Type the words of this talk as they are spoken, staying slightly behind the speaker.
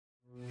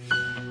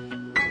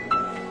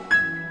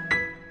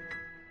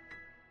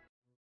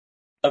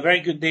A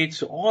very good day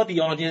to all the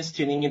audience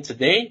tuning in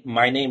today.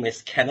 My name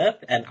is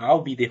Kenneth, and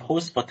I'll be the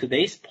host for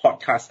today's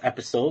podcast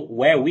episode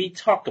where we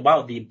talk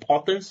about the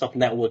importance of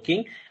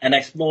networking and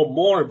explore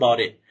more about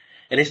it.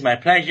 It is my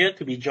pleasure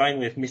to be joined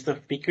with Mr.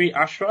 Fikri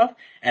Ashraf,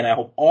 and I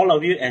hope all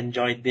of you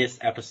enjoyed this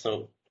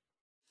episode.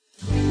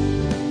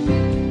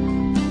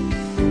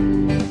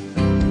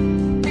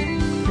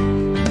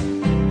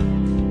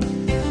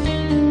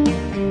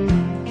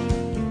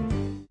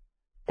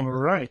 All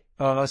right.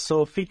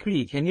 So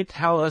Fikri, can you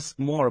tell us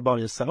more about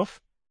yourself?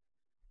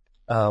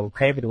 Hi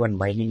everyone,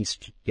 my name is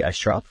PKEY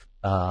Ashraf.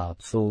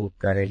 So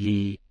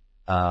currently,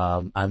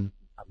 I'm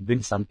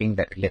doing something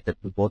that related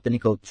to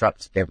botanical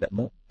drugs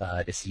development,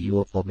 the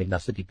CEO for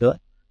MIRNACEUTICALS,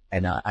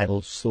 and I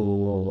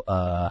also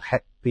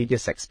had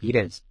previous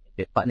experience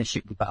in the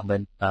partnership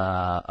department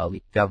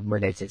with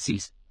government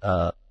agencies,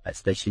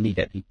 especially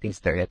that in things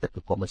that related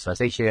to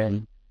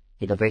commercialization,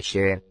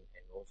 innovation,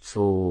 and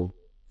also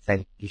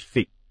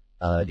scientific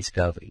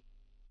discovery.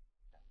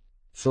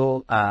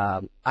 So I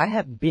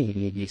have been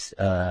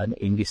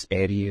in this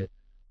area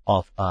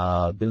of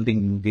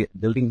building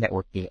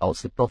networking,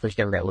 also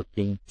professional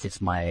networking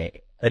since my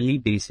early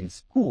days in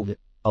school.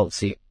 I would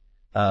say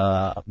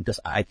because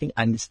I think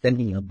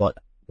understanding about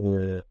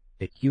the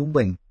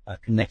human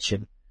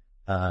connection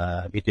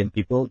between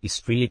people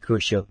is really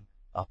crucial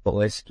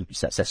for us to be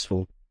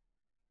successful.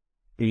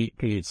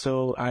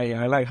 So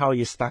I like how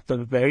you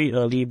started very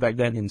early back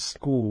then in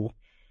school.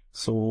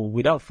 So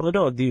without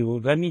further ado,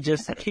 let me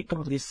just kick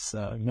off this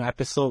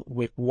episode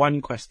with one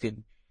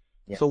question.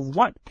 Yes. So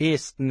what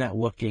is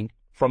networking?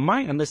 From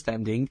my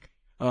understanding,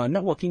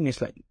 networking is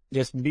like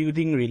just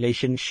building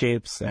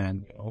relationships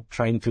and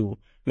trying to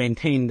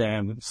maintain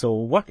them. So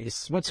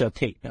what's your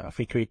take,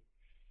 Fikri?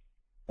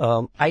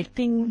 I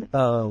think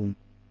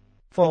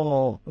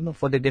for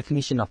the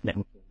definition of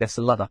networking, there's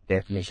a lot of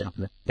definition of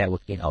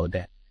networking out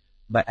there.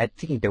 But I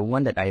think the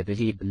one that I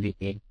really believe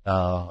in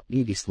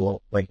this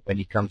world when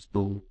it comes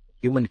to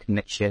human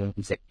connection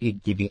is actually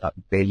giving up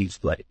values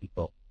to other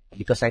people.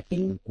 Because I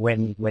think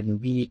when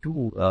we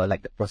do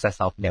like the process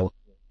of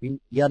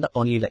networking, we are not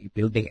only like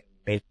building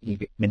and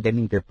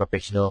maintaining their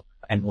professional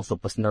and also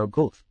personal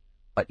growth,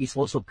 but it's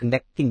also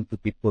connecting to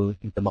people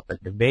in terms of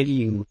the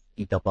value,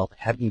 in terms of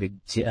having the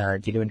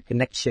genuine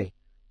connection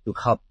to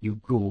help you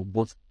grow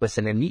both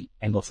personally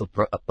and also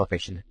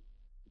professionally.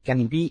 It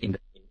can be in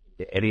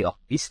the area of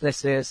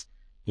businesses,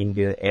 in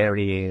the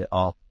area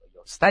of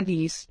your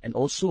studies, and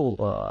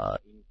also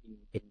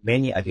in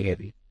many other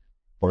areas.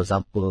 For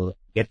example,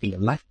 getting a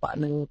life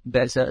partner,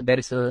 there's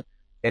an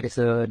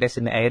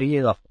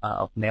area of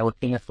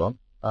networking as well.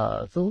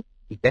 So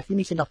the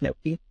definition of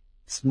networking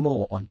is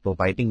more on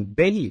providing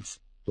values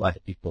to other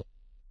people.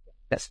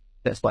 That's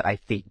what I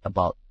think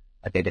about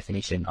the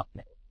definition of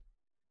networking.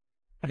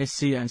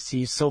 I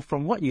see. So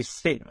from what you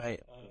said,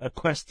 right, a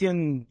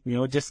question,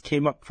 just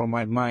came up from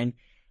my mind.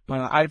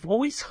 I've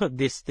always heard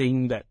this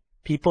thing that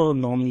people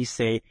normally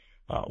say,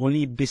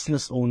 only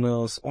business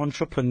owners,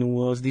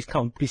 entrepreneurs, these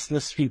kind of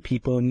business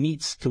people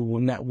needs to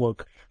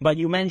network. But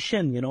you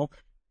mentioned,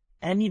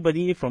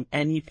 anybody from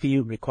any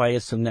field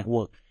requires to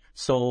network.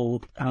 So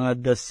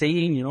the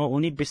saying,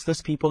 only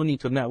business people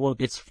need to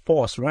network, it's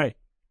false, right?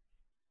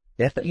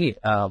 Definitely.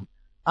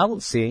 I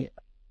would say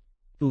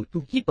to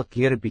keep a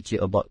clear picture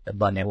about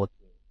networking,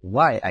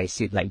 why I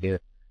see like the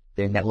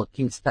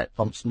networking start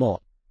from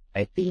small.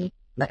 I think,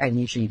 like I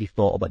mentioned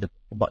before, about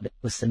the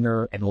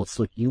personal and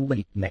also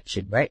human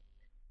connection, right?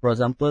 For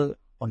example,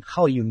 on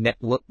how you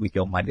network with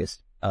your mothers,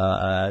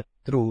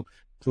 through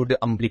the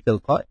umbilical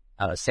cord,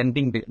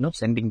 sending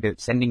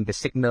the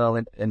signal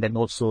and then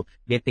also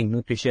getting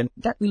nutrition.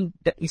 That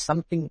is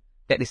something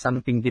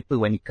deeper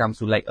when it comes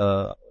to like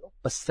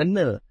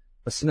personal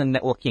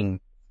networking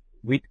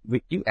with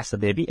you as a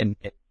baby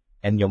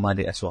and your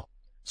mother as well.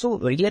 So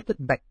related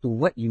back to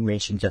what you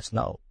mentioned just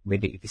now,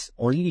 whether it is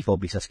only for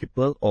business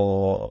people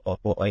or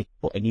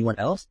for anyone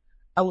else,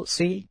 I would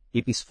say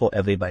it is for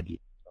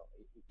everybody.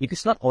 It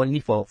is not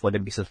only for the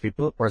business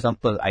people. For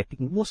example, I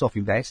think most of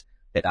you guys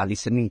that are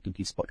listening to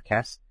this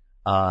podcast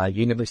are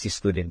university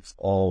students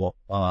or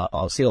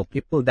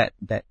people that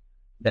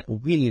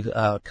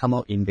will come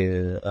out in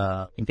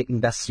the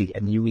industry,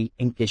 and you will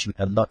engage with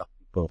a lot of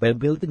people. While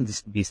building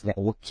this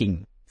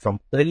networking from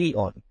early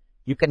on,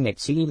 you can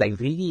actually like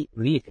really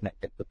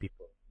connected to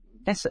people.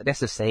 That's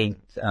a saying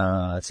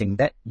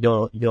that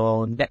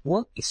your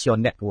network is your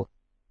network.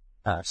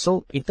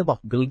 So in terms of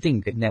building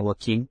the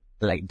networking,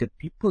 like the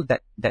people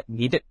that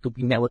needed to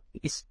be networked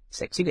is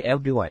actually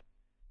everyone,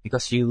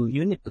 because you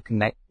need to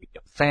connect with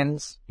your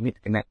friends, you need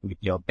to connect with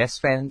your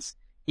best friends,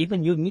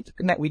 even you need to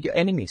connect with your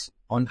enemies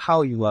on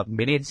how you are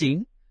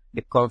managing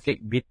the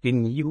conflict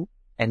between you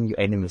and your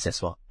enemies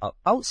as well.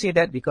 I would say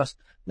that because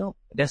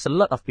there's a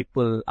lot of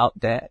people out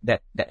there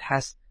that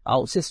has, I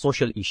would say,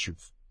 social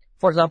issues.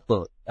 For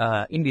example,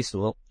 in this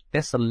world,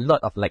 there's a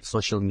lot of like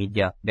social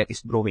media that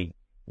is growing.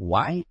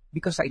 Why?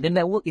 Because like the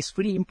network is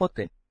really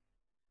important.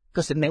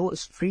 Because the network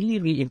is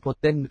really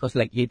important because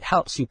like it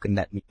helps you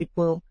connect with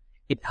people,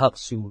 it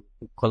helps you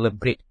to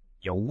collaborate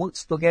your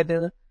works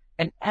together,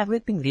 and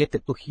everything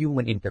related to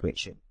human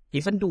interaction.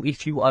 Even though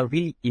if you are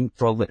really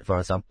introvert, for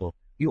example,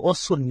 you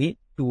also need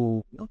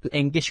to, to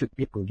engage with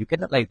people. You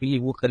cannot like really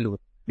work alone,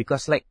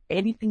 because like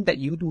anything that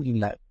you do in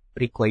life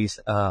requires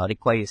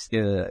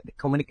the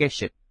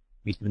communication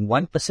between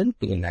one person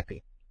to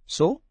another.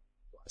 So,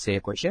 say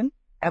a question,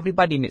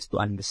 everybody needs to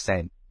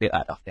understand the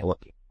art of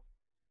networking.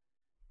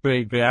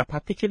 Great, great. I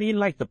particularly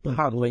like the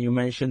part where you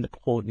mentioned the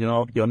quote,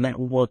 your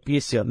network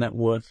is your net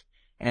worth,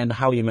 and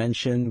how you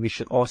mentioned we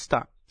should all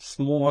start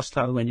small,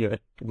 start when you're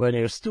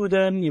a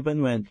student,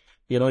 even when,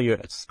 you're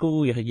at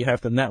school, you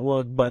have the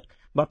network, but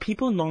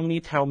people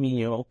normally tell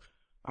me,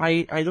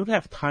 I don't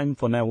have time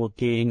for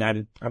networking.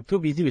 I'm too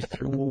busy with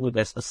school.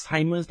 There's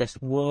assignments, there's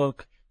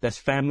work, there's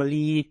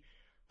family.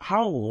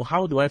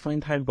 How do I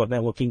find time for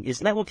networking?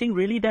 Is networking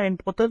really that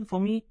important for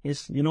me?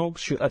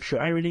 Should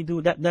I really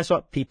do that? That's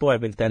what people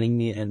have been telling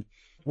me. And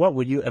what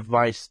would you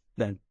advise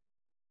then?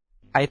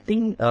 I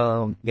think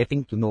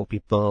getting to know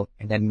people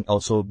and then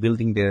also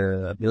building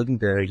the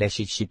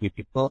relationship with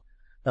people,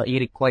 it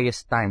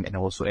requires time and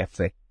also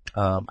effort.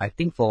 I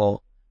think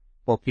for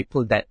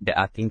people that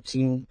are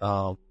thinking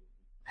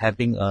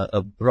having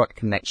a broad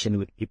connection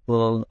with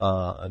people,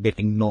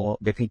 getting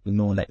to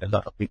know like a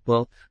lot of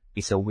people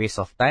is a waste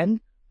of time.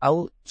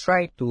 I'll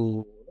try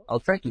to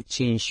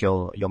change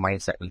your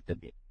mindset a little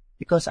bit,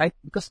 because I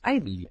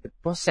believe the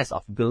process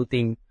of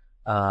building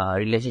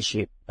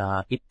relationship,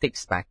 it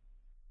takes time.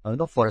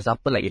 For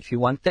example, like if you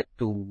wanted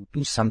to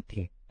do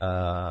something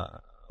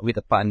with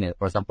a partner,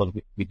 for example,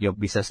 with your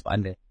business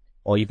partner,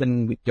 or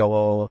even with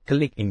your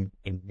colleague in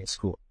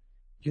school,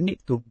 you need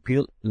to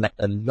build like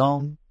a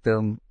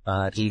long-term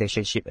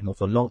relationship and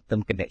also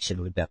long-term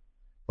connection with them.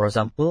 For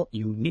example,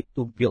 you need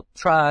to build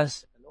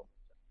trust,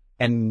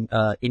 and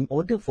in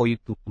order for you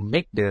to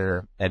make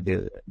the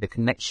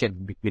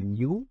connection between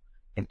you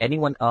and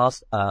anyone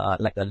else,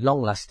 like a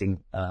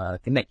long-lasting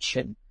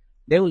connection,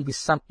 there will be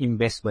some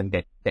investment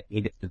that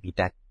needed to be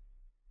done.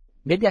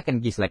 Maybe I can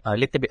give like a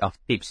little bit of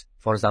tips.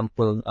 For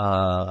example,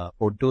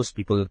 for those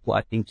people who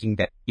are thinking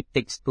that it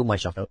takes too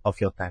much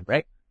of your time,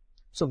 right?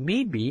 So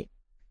maybe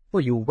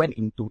before you went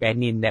into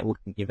any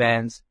networking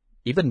events,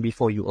 even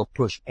before you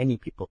approach any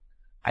people,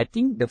 I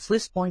think the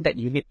first point that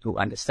you need to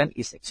understand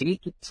is actually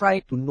to try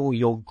to know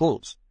your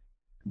goals.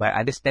 By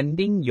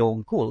understanding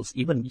your goals,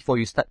 even before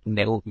you start to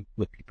network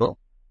with people,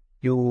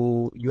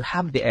 you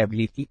have the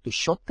ability to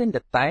shorten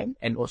the time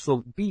and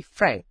also be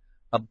frank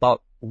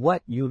about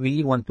what you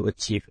really want to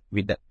achieve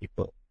with that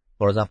people.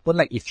 For example,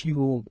 like if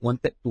you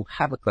wanted to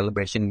have a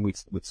collaboration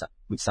with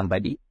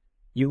somebody,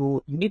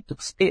 you need to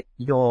state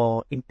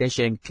your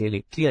intention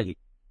clearly.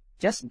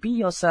 Just be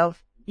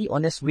yourself, be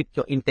honest with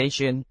your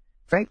intention,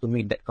 try to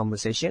make that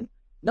conversation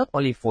not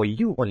only for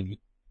you only,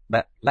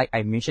 but like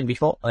I mentioned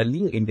before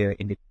earlier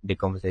in the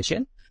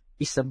conversation,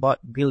 it's about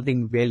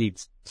building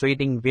values,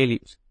 trading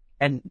values.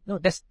 And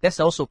that's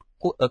also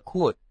a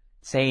quote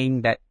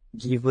saying that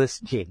givers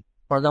gain.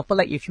 For example,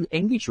 like if you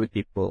engage with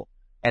people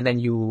and then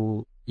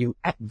you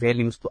add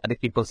values to other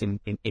people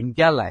in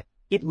their life,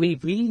 it will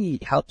really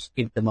helps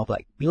in terms of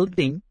like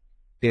building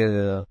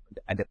the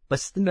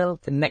personal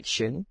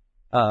connection,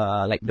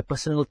 like the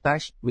personal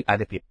touch with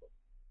other people.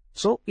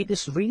 So it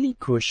is really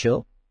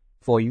crucial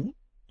for you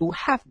to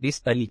have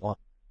this early on.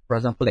 For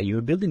example, like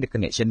you're building the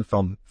connection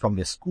from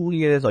the school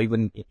years or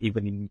even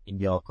in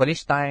your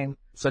college time,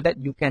 so that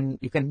you can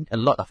meet a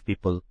lot of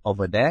people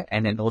over there.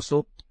 And then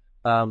also,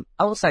 I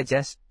would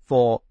suggest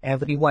for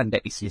everyone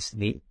that is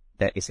listening,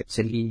 that is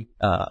actually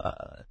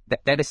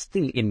that is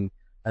still in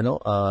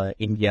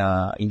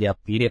their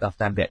period of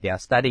time that they are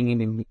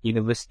studying in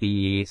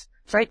universities,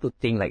 try to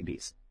think like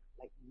this.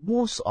 Like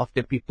most of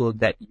the people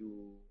that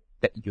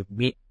you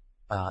meet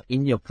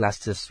in your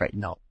classes right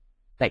now,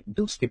 like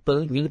those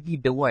people will be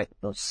the one.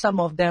 Some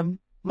of them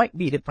might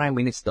be the Prime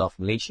Minister of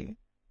Malaysia.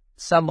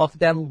 Some of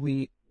them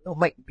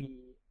might be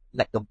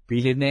like a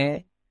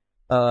billionaire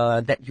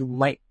that you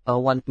might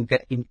want to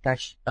get in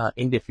touch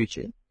in the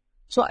future.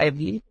 So I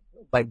believe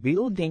by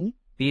building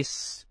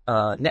this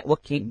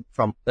networking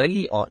from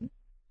early on,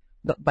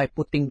 not by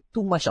putting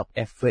too much of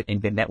effort in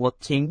the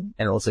networking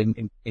and also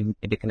in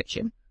the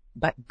connection,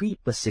 but be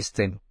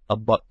persistent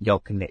about your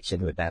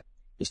connection with them.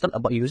 It's not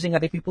about using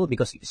other people,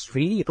 because it's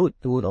really rude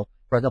to,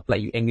 for example,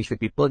 like you engage with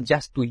people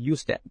just to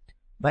use them,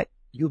 but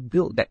you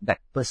build that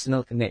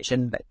personal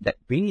connection that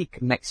really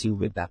connects you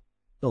with them.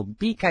 So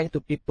be kind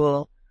to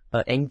people,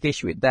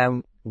 engage with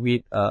them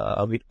with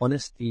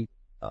honesty,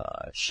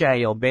 share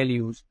your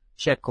values,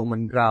 share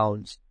common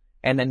grounds,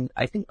 and then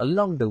I think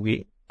along the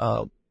way,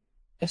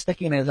 just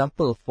taking an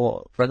example,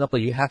 for example,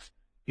 you have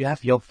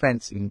your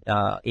friends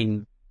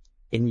in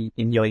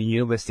your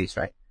universities,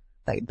 right?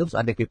 Like those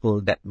are the people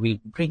that will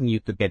bring you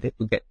together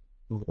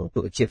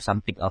to achieve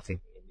something else in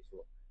this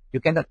world.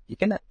 You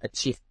cannot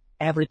achieve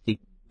everything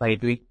by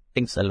doing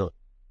things alone,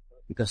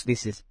 because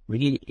this is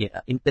really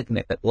an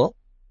interconnected world.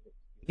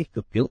 You need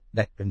to build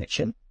that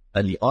connection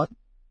early on,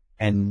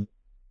 and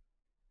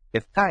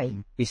the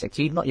time is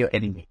actually not your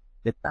enemy.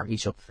 The time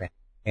is your friend,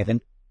 and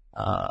then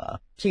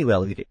play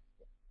well with it.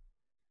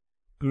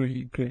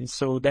 Great, great.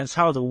 So that's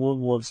how the world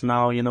works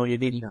now. You know, you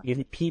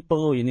need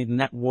people, you need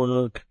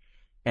network.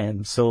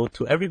 And so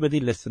to everybody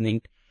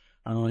listening,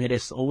 it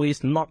is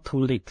always not too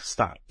late to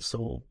start.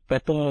 So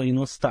better,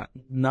 start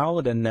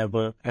now than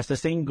never. As the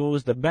saying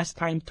goes, the best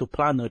time to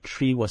plant a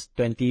tree was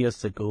 20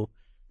 years ago.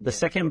 The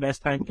second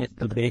best time is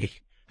today.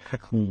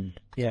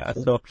 Yeah.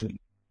 So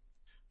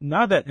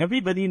now that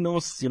everybody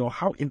knows,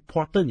 how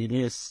important it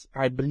is,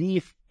 I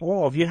believe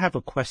all of you have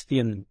a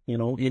question,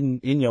 in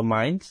your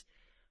minds.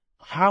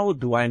 How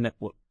do I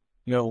network?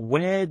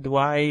 Where do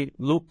I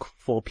look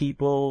for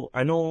people?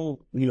 I know,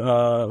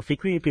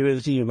 Fikri,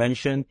 previously you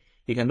mentioned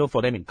you can look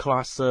for them in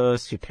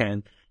classes. You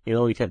can,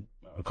 you can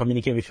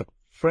communicate with your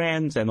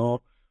friends and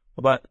all.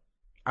 But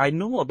I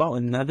know about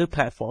another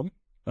platform,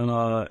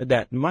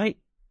 that might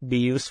be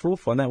useful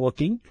for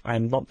networking.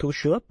 I'm not too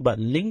sure, but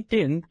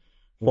LinkedIn,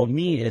 for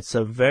me, it's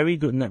a very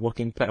good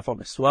networking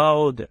platform as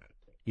well. The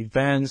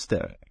events,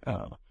 there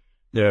are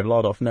a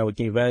lot of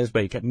networking events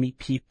where you can meet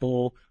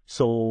people.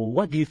 So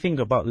what do you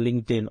think about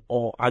LinkedIn,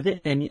 or are there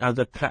any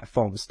other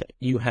platforms that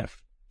you have?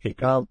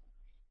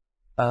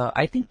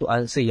 I think to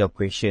answer your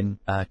question,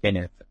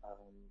 Kenneth,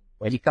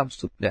 when it comes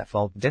to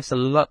platform, there's a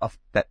lot of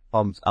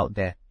platforms out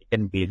there. It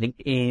can be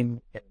LinkedIn,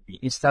 it can be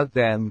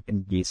Instagram, it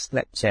can be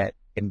Snapchat, it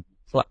can be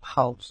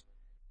Clubhouse,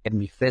 it can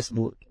be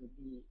Facebook, it can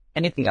be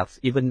anything else,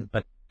 even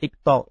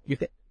TikTok. You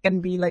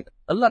can be like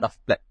a lot of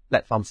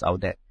platforms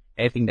out there.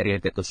 Anything that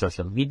related to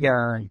social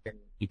media,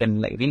 you can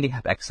like really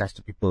have access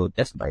to people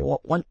just by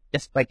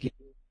clicking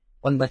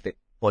one button,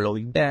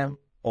 following them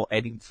or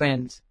adding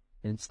friends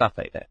and stuff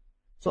like that.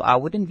 So I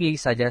wouldn't really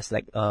suggest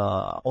like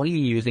only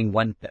using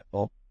one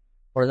platform.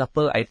 For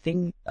example, I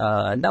think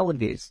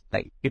nowadays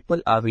like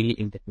people are really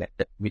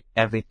interconnected with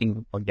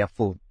everything on their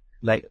phone.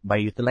 Like by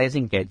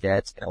utilizing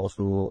gadgets and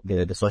also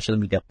the social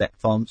media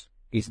platforms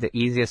is the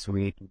easiest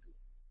way to do.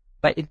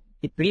 But it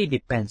really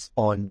depends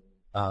on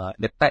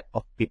the type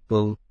of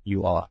people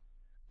you are.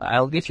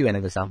 I'll give you an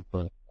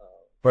example.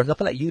 For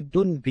example, like you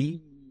don't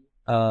really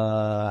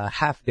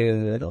have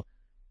the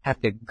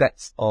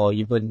guts or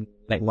even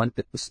like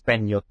wanted to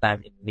spend your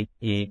time in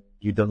LinkedIn.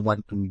 You don't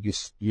want to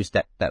use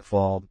that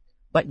platform,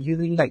 but you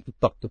really like to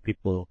talk to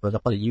people. For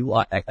example, you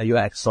are an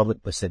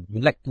extrovert person.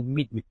 You like to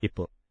meet with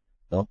people.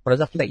 So, for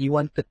example, like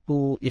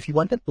if you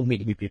wanted to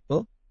meet with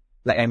people,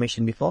 like I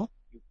mentioned before,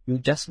 you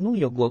just know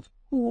your goals.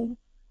 Who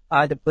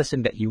are the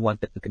person that you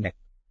wanted to connect?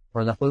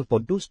 For example, for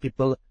those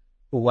people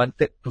who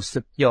wanted to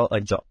secure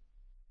a job,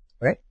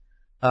 right?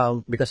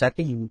 Because I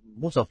think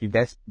most of you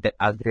guys that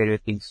are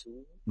graduating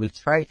soon will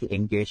try to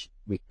engage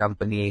with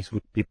companies,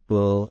 with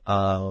people,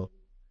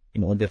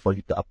 in order for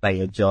you to apply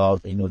your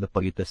job, in order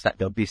for you to start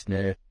your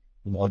business,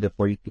 in order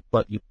for you to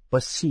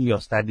pursue your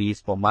studies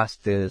for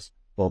masters,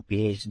 for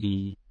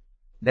PhD.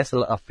 There's a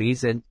lot of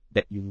reasons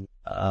that you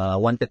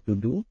wanted to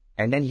do,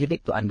 and then you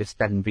need to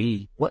understand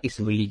really what is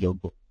really your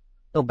goal.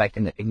 So by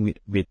connecting with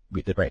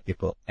the right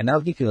people. And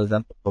I'll give you an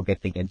example for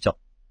getting a job.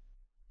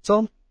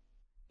 So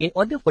in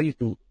order for you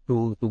to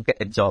get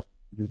a job,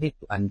 you need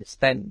to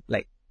understand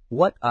like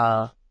what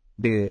are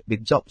the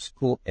job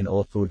scope and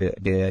also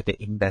the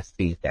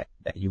industries that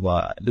you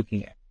are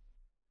looking at.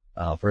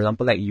 For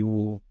example, like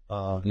you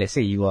let's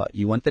say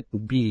you wanted to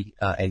be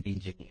an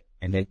engineer,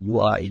 and then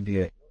you are in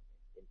the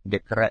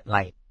correct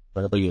line.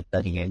 For example, you're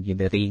studying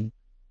engineering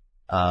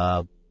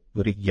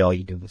during your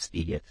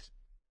university years.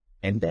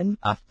 And then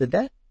after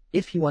that,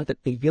 if you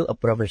wanted to build a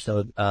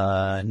professional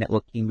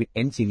networking with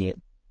engineers,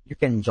 you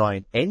can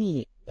join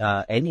any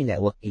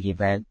networking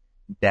event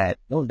that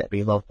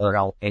revolves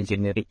around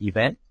engineering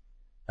events,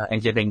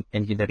 and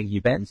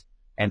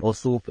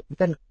also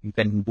you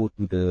can go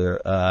to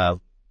the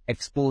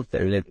expos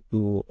that relate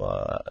to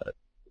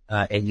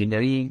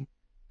engineering,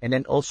 and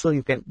then also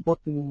you can go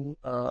to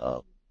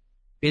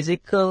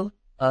physical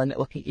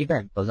networking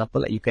event. For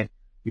example, like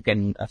you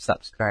can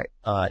subscribe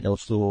and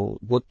also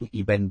go to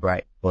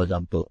Eventbrite, for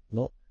example,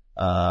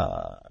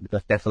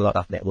 because there's a lot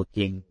of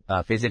networking,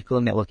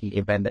 physical networking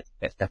event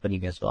that's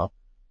happening as well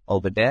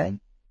over there.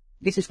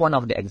 This is one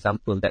of the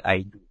examples that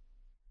I do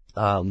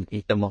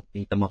in terms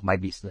of my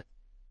business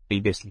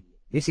previously.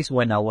 This is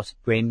when I was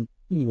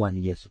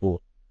 21 years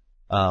old.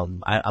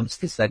 I'm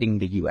still studying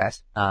the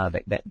US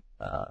back then,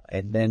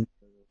 and then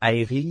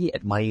I really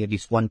admire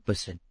this one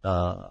person.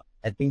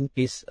 I think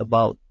he's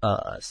about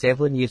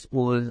 7 years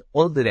old,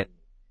 older than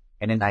me.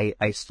 And then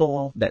I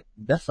saw that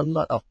there's a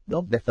lot of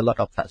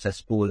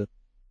successful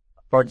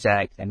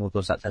projects and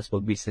also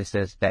successful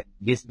businesses that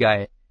this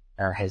guy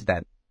has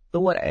done. So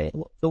what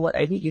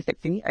I did is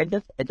actually I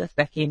just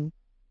back in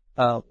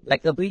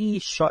like a really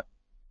short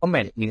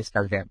comment in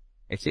Instagram.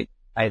 I said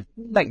I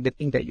like the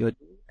thing that you're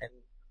doing, and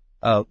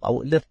I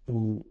would love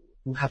to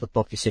have a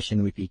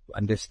conversation with you to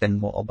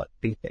understand more about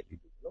things that you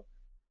do.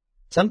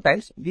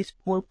 Sometimes this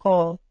cold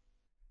call,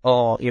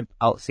 or if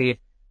I would say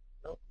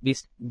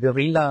this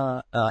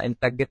guerrilla and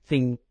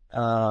targeting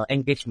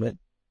engagement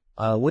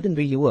wouldn't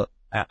really work.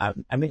 I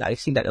mean, I've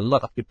seen that a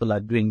lot of people are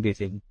doing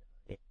this in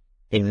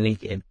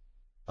LinkedIn.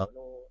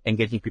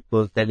 engaging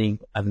people, telling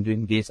I'm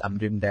doing this, I'm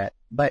doing that,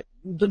 but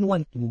you don't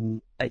want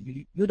to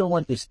you don't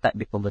want to start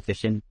the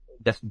conversation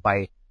just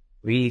by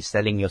really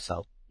selling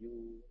yourself.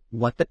 You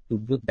wanted to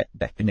build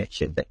that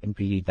connection that can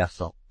really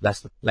last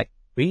like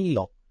really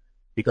long,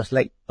 because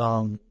like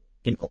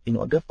in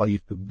order for you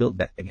to build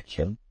that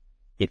connection,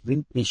 it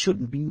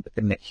should be a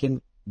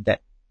connection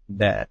that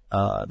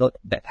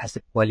has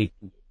a quality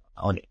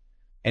on it.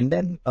 And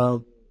then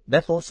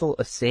that's also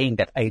a saying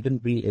that I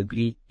don't really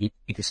agree. It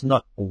is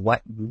not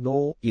what you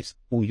know, it's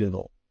who you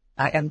know.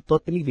 I am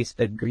totally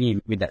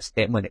disagree with that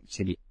statement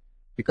actually,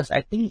 because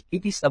I think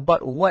it is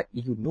about what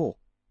you know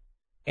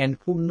and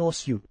who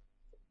knows you.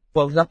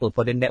 For example,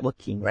 for the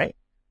networking, right?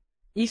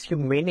 If you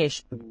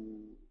manage to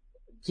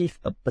give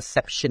a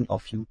perception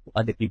of you to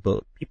other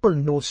people, people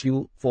knows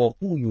you for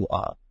who you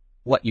are,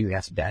 what you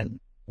have done,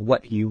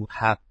 what you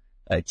have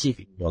achieved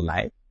in your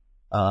life.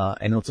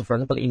 And also, for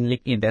example, in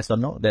LinkedIn,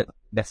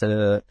 there's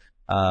a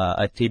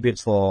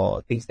attributes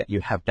for things that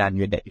you have done,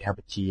 that you have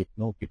achieved.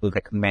 People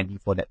recommend you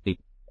for that thing.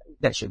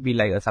 That should be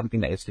like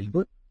something that is really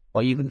good,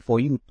 or even for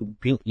you to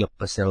build your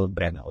personal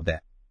brand out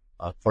there.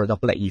 For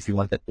example, like if you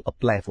wanted to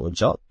apply for a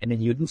job and then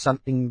you do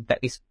something that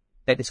is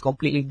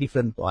completely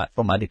different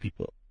from other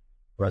people.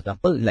 For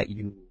example, like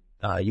you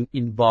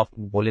involve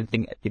in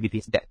volunteering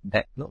activities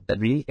that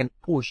really can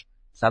push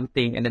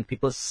something, and then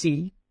people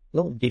see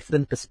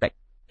different perspective.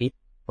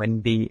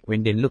 When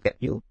they look at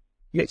you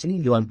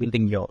are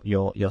building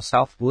your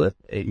self-worth.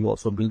 You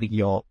also building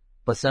your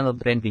personal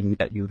branding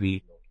that you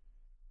really know.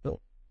 So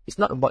it's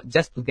not about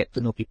just to get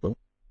to know people,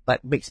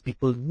 but makes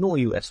people know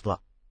you as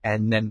well,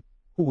 and then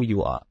who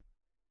you are.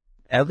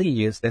 Every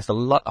year, there's a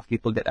lot of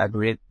people that are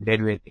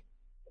graduating.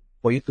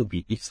 For you to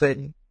be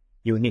different,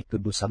 you need to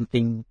do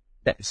something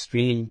that is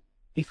really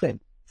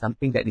different,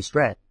 something that is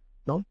rare.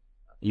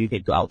 You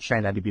need to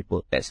outshine other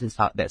people.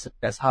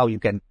 That's how you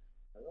can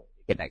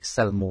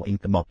excel more in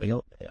terms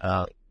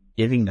of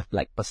giving the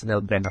personal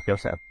brand of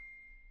yourself,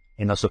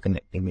 and also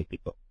connecting with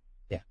people.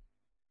 Yeah,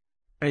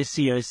 I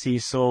see.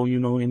 So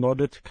in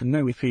order to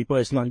connect with people,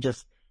 it's not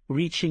just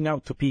reaching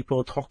out to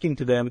people, talking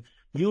to them.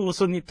 You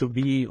also need to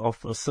be of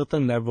a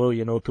certain level,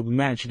 to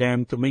match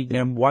them, to make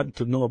them want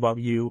to know about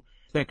you.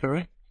 Is that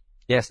correct?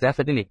 Yes,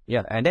 definitely.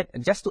 Yeah, and then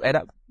just to add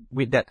up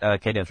with that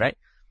cadence, right?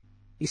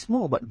 It's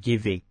more about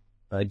giving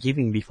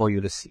before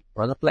you receive.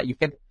 For example, like you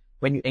can,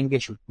 when you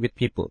engage with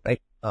people,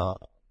 right?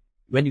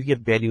 When you give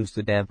values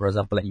to them, for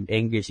example, like you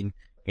engage in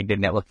the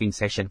networking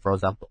session, for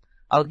example,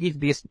 I'll give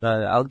these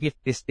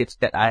tips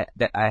that I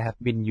have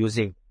been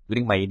using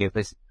during my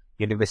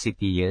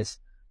university years.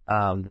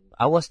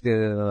 I was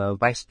the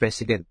vice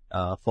president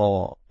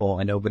for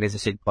an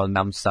organization called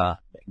NAMSA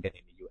back then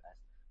in the US.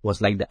 It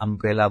was like the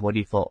umbrella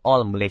body for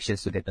all Malaysian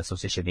Student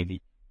Association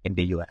in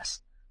the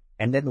US.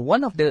 And then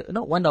one of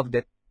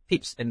the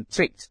tips and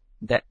tricks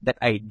that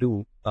I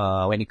do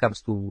when it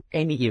comes to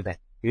any event,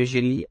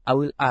 usually I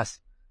will ask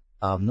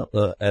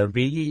a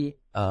really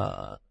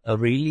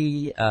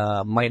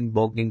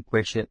mind-boggling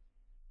question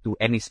to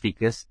any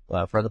speakers,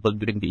 for example,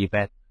 during the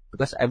event,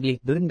 because I believe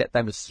during that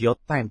time is your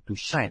time to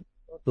shine,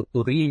 to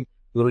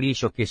really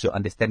showcase your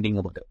understanding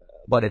about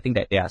the thing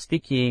that they are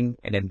speaking,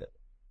 and then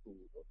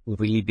to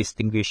really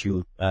distinguish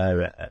you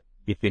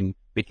between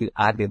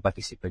other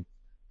participants.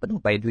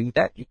 But by doing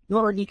that, you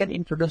already can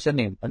introduce your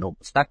name.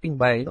 Starting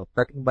by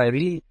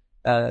really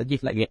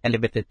give like an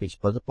elevator pitch.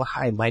 For example,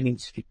 hi, my name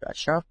is Fikri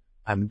Ashraf.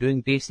 I'm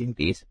doing this in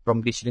this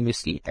from this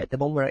university. At the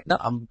moment right now,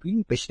 I'm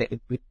really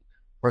passionate with,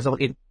 for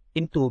example,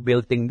 into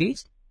building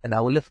this, and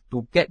I would love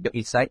to get your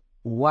insight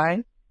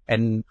why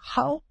and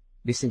how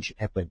this thing should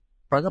happen.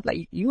 For example,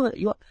 like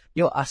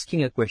you're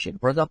asking a question.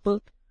 For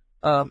example,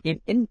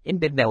 in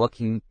the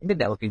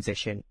networking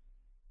session,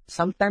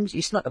 sometimes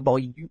it's not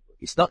about you.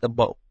 It's not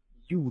about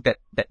you that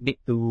need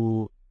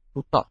to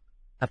talk.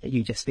 After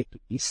you just need to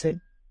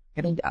listen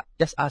and then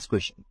just ask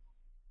questions.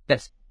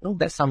 That's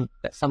some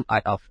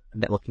art of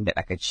networking that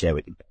I can share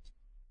with you guys.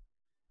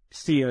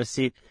 I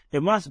see.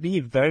 It must be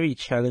very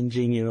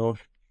challenging,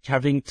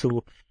 having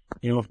to,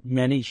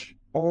 manage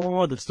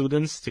all the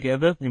students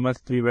together. It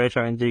must be very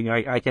challenging.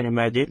 I can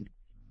imagine.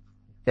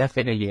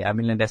 Definitely. I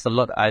mean, there's a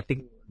lot. I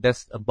think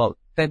there's about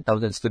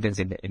 10,000 students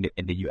in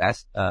the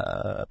US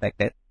back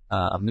then.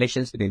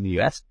 Malaysian students in the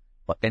US,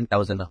 about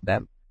 10,000 of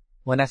them.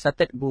 When I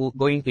started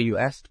going to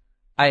US,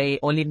 I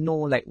only know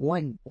like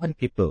one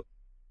people.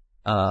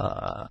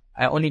 I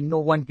only know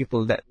one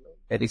people that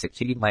is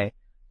actually my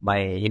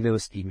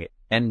university mate,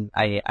 and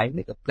I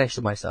make a pledge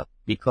to myself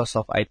because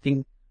of, I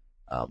think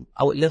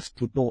I would love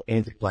to know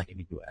everyone in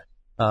the US,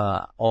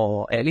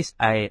 or at least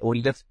I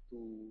would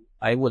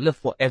love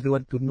for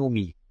everyone to know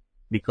me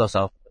because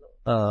of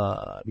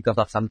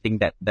something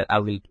that I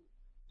will do.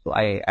 So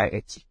I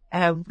achieved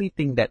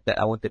everything that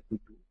I wanted to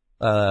do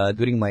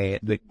during my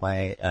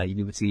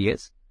university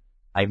years.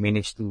 I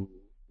managed to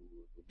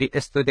be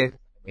a student.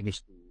 I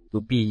managed to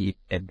be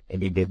in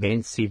the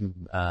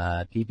mainstream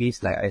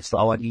TVs, like I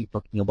saw Awani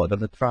talking about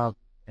Donald Trump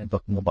and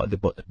talking about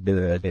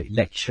the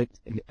election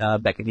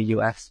back in the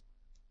US.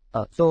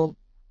 So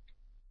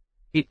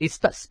it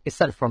starts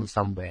from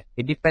somewhere.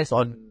 It depends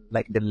on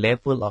like the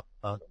level of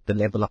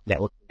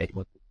network that you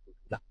want to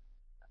do.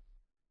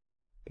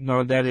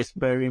 No, that is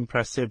very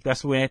impressive.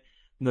 That's where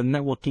the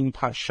networking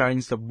part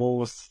shines the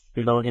most,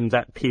 in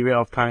that period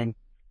of time.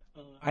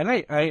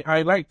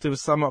 I like to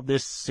sum up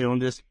this,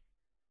 this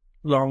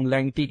long,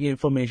 lengthy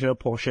informational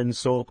portion.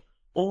 So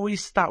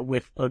always start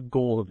with a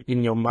goal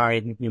in your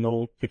mind.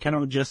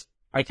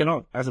 I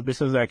cannot, as a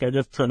business, I can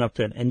just turn up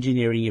to an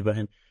engineering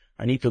event.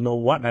 I need to know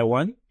what I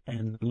want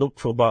and look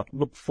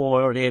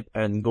for it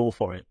and go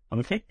for it.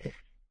 Okay.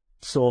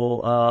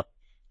 So,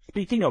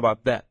 speaking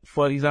about that,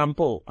 for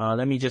example,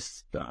 let me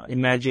just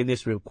imagine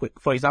this real quick.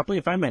 For example,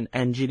 if I'm an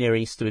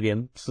engineering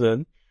student,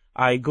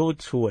 I go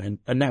to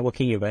a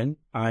networking event,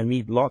 I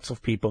meet lots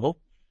of people.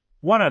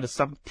 What are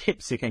some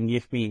tips you can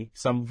give me?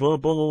 Some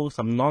verbal,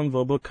 some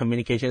non-verbal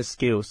communication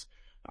skills.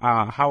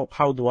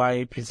 How do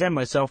I present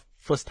myself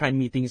first time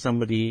meeting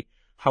somebody?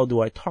 How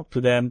do I talk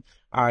to them?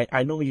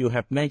 I know you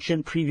have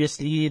mentioned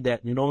previously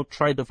that,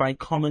 try to find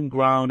common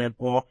ground and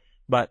all,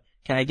 but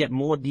can I get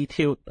more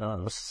detailed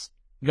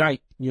guide,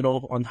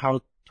 on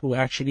how to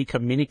actually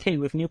communicate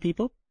with new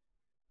people?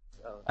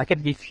 I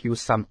can give you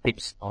some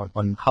tips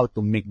on how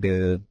to make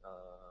the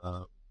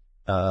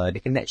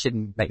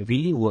connection like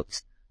really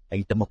works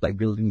in terms of like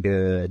building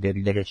the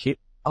relationship.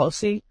 I'll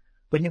say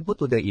when you go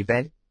to the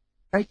event,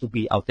 try to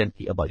be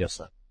authentic about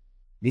yourself.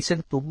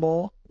 Listen to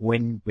more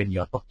when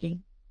you're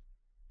talking,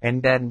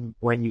 and then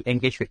when you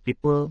engage with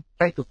people,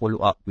 try to follow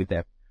up with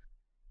them.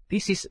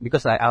 This is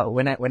because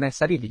when I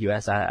studied in the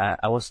US,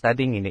 I was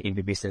studying in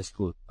the business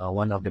school,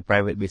 one of the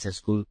private business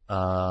school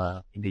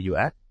in the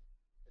US.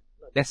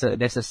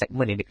 There's a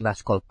segment in the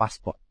class called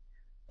passport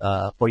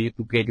for you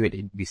to graduate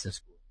in business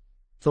school.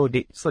 So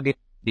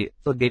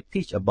they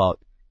teach about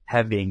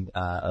having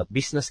a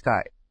business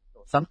card.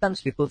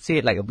 Sometimes people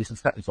say like a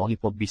business card is only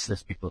for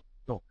business people.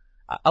 No,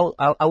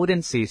 I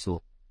wouldn't say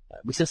so.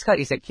 Business card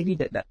is actually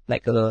that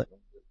like a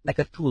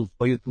tool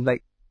for you to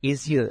like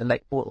easier and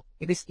like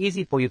it is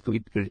easy for you to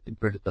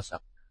introduce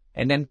yourself.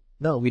 And then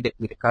with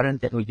the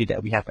current technology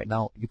that we have right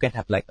now, you can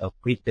have like a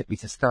printed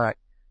business card.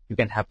 You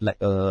can have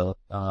like a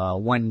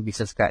one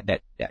business card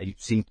that you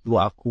see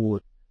QR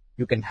code.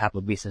 You can have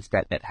a business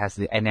card that has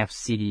the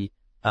NFC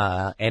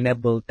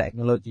enabled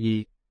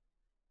technology.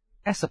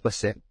 As a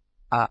person,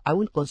 I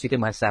will consider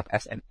myself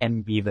as an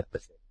ambivert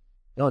person.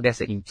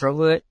 There's an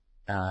introvert,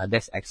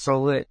 there's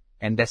extrovert,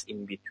 and there's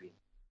in between.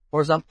 For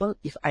example,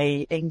 if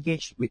I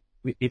engage with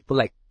people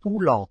like too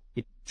long,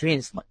 it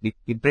drains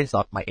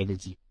out my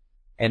energy.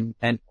 And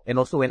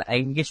also when I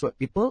engage with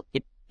people,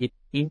 it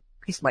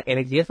increases my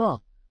energy as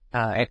well.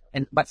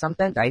 But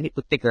sometimes I need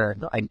to take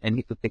I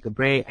need to take a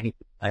break.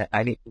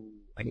 I need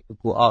to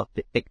go out,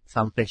 take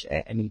some fresh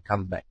air, and then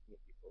come back.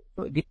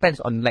 So it depends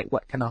on like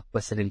what kind of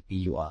personality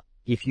you are.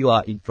 If you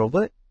are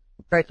introvert,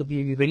 try to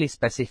be really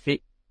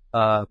specific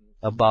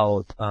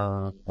about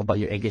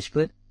your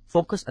engagement.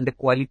 Focus on the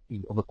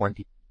quality over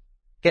quantity.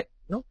 Get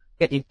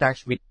in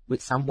touch with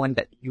someone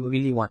that you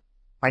really want.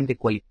 Find the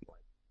quality one.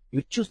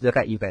 You choose the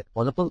right event.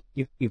 For example,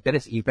 if there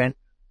is an event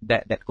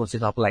that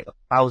consists of like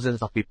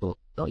thousands of people,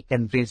 it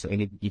can drain your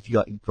energy if you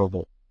are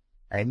introvert.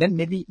 And then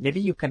maybe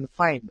you can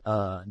find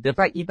the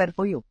right event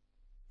for you.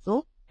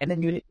 So, and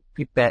then you need to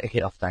prepare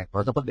ahead of time.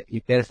 For example,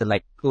 if there is a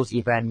like close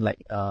event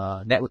like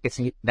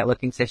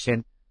networking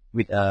session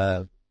with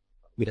a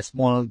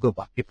small group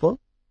of people,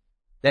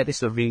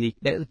 that's really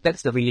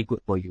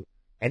good for you.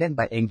 And then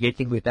by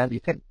engaging with them, you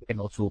can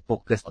also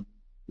focus on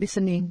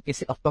listening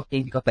instead of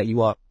talking, because like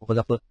you are, for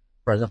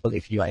example,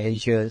 if you are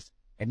anxious,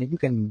 and then you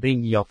can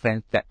bring your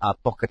friends that are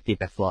talkative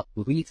as well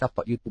to really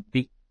support you to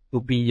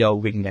be your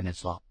wingman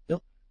as well.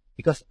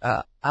 Because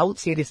I would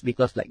say this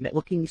because like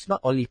networking is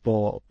not only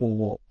for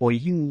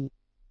you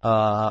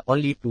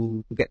only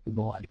to get to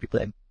know other people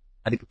and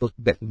other people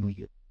to get to know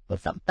you.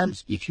 But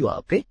sometimes if you are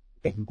afraid,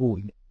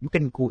 you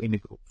can go in a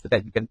group so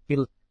that you can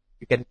feel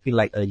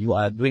like you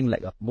are doing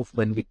like a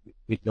movement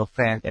with your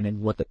friends, and then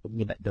you wanted to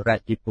meet like the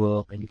right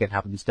people, and you can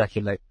have a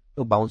discussion like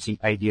bouncing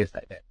ideas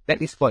like that.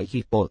 That is for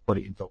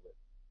the introvert.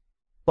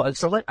 For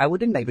extrovert, I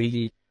wouldn't like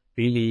really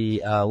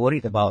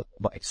worried about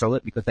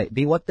extrovert, because like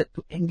they wanted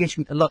to engage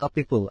with a lot of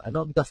people. I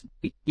know, because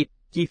it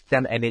gives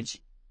them energy.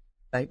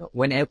 Like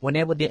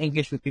whenever they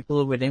engage with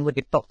people, whenever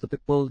they talk to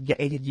people, their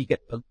energy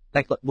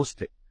got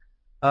boosted.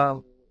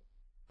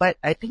 But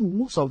I think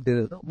most of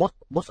the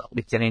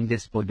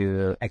challenges for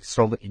the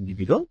extrovert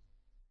individual,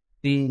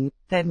 they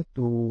tend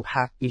to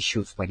have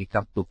issues when it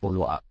comes to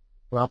follow up.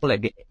 For example,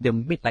 like they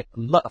meet like a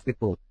lot of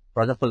people.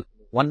 For example,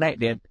 one night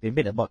they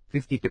meet about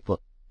 50 people,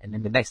 and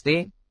then the next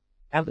day,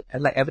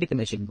 every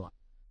connection gone.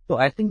 So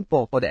I think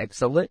for the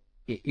extrovert,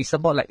 it's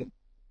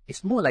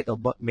more like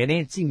about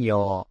managing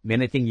your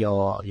networking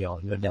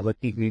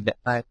during that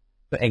time,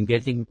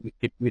 engaging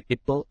with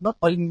people, not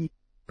only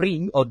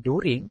pre or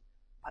during,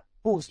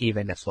 post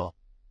event as well.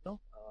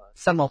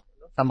 Some of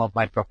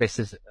my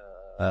professors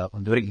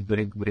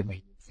during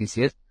my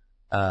thesis,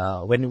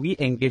 when we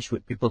engage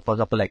with people, for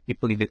example, like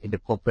people in the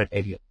corporate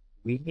area,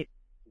 we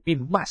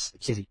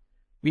must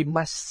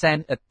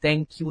send a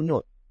thank you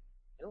note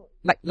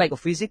like a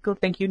physical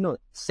thank you note,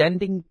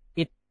 sending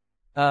it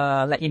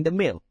like in the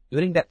mail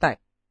during that time.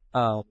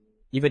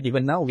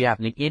 Even now we have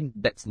LinkedIn,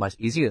 that's much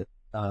easier.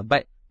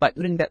 But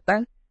during that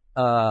time,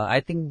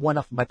 I think one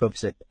of my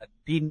professors,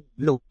 Dean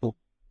Bloom,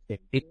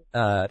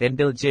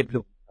 Rendell J.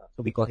 Bloom,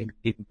 so we call him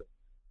Dean Bloom.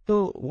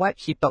 So what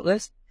he taught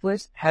us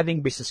was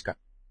having business card.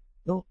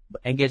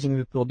 Engaging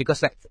with people,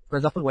 because like, for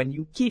example, when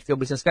you give your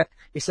business card,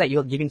 it's like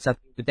you're giving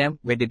something to them,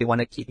 whether they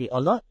want to keep it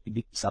or not,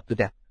 it's up to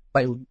them.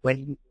 But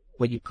when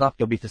you craft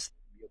your business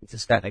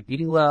card like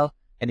really well,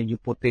 and then you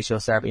portray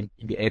yourself in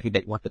the area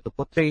that you wanted to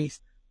portray,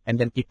 and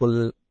then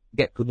people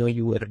get to know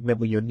you and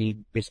remember your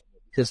name based on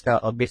your business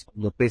card or based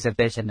on your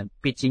presentation and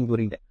pitching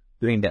during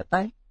that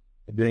time,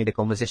 during the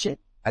conversation,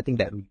 I think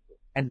that will be good.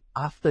 And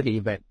after the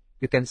event,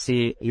 you can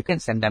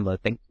send them a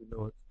thank you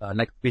note,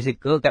 like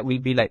physical, that will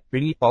be like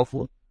really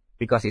powerful,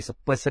 because it's a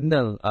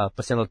personal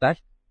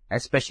touch,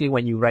 especially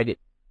when you write it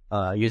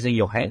using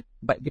your hand.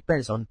 But it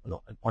depends on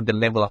the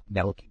level of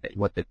networking that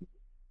you want to do.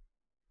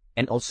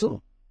 And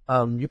also,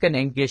 you can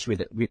engage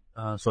with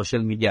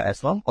social media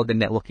as well, or the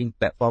networking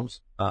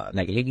platforms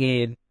like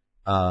LinkedIn.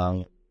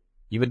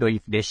 Even though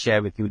if they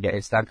share with you their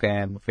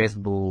Instagram,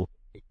 Facebook,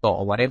 TikTok,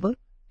 or whatever,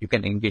 you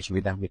can engage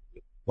with them with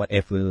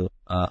whatever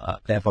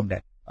platform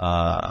that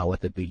I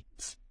want to do.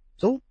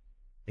 So,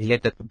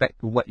 related back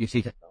to what you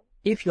said,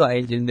 if you are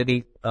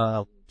engineering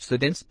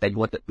students that you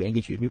wanted to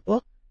engage with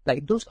people,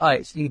 like those are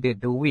actually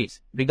the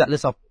ways,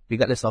 regardless of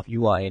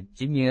you are an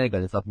engineer,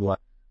 regardless of you are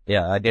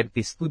a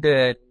dentist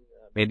student,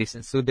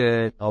 medicine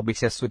student, or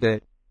business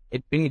student.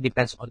 It really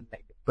depends on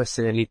like the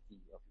personality.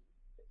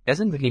 It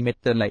doesn't really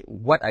matter like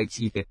what I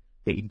see the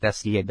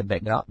industry and the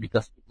background,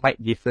 because it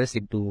might differ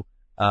into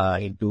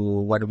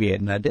one way or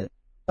another.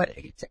 But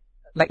it's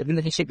like a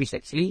relationship is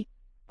actually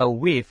a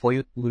way for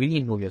you to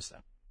really know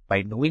yourself.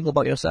 By knowing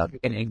about yourself, you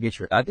can engage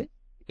with others.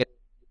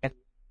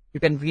 You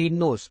can really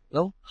know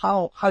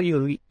how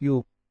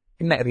you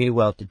connect really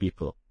well to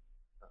people.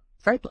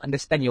 Try to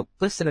understand your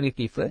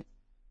personality first,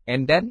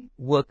 and then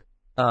work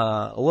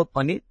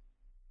on it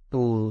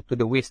to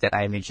the ways that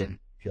I mentioned.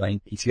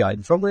 If you are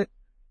introvert,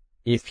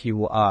 if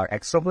you are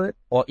extrovert,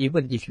 or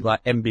even if you are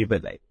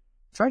ambivert, like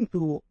try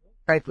to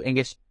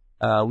engage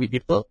with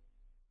people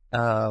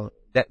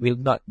that will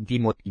not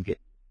demotivate.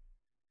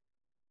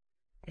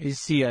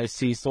 I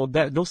see. So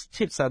those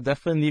tips are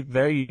definitely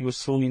very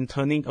useful in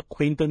turning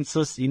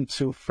acquaintances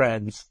into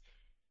friends.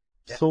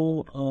 Yeah.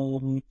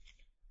 So,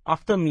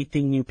 after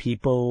meeting new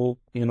people,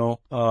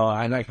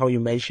 I like how you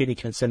mentioned you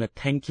can send a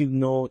thank you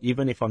note.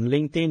 Even if on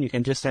LinkedIn, you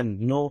can just send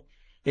a note.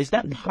 Is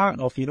that part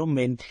of,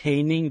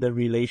 maintaining the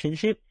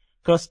relationship?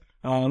 Because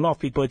a lot of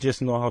people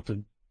just know how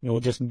to,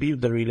 just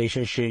build the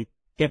relationship,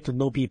 get to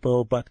know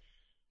people, but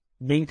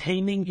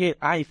maintaining it,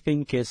 I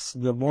think, is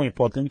the more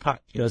important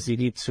part, because you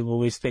need to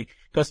always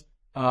because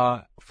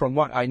from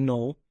what I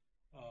know,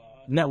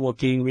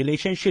 networking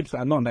relationships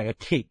are not like a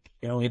cake.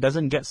 It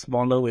doesn't get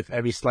smaller with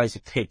every slice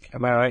you take.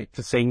 Am I right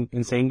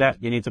in saying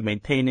that? You need to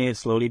maintain it,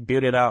 slowly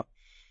build it out.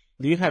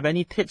 Do you have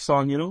any tips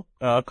on,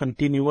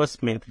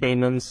 continuous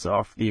maintenance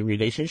of the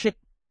relationship?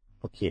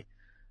 Okay.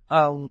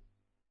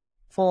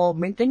 For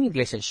maintaining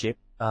relationship,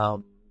 I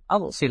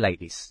would say like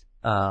this.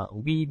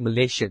 We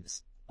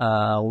Malaysians,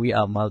 we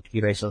are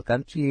multiracial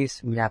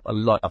countries. We have a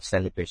lot of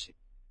celebration.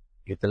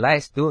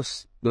 Utilize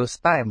those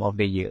time of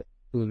the year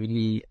to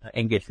really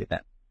engage with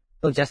them.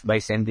 So just by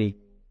sending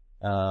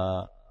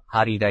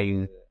Hari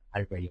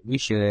Raya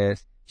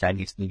wishes,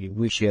 Chinese New Year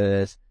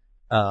wishes,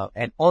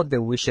 and all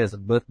the wishes,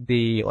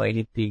 birthday or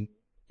anything,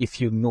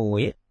 if you know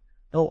it,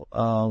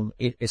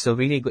 it's a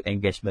really good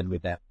engagement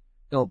with them.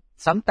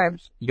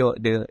 Sometimes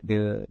the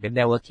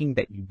networking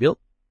that you built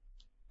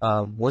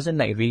wasn't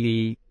like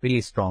really,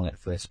 really strong at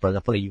first. For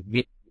example, you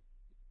meet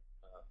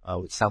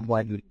with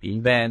someone with the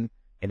event,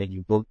 and then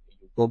you go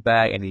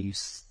back and then you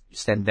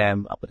send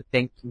them a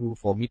thank you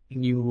for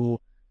meeting you.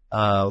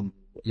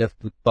 Love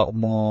to talk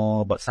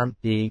more about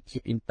something,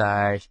 keep in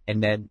touch,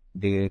 and then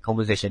the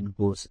conversation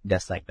goes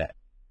just like that.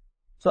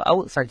 So I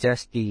would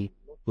suggest to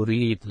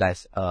really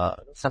utilize.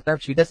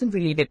 Sometimes you doesn't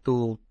really need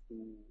to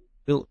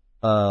do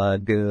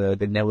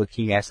the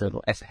networking as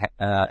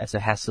a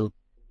hassle.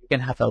 You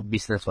can have a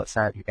business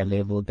WhatsApp. You can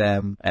label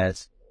them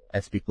as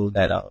people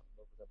that are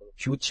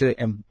future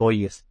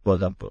employees, for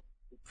example.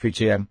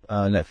 Future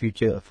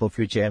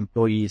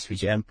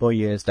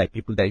employers, like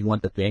people that you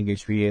wanted to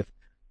engage with,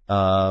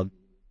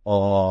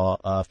 or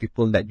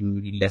people that you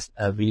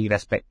really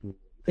respect to.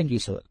 You can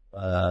use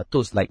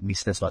tools like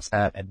business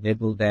WhatsApp and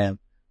label them,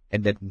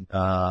 and then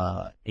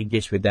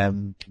engage with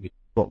them with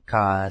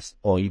podcasts,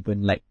 or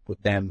even like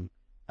put them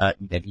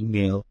in an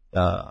email,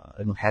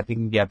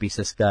 having their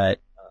business card,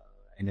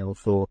 and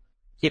also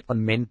keep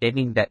on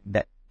maintaining that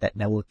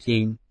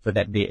networking so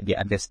that they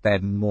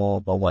understand more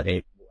about what you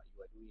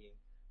are doing.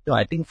 So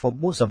I think for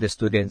most of the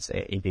students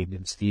in the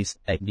universities,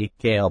 like they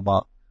care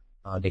about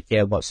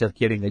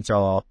securing a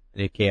job,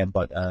 they care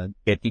about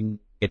getting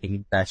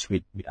in touch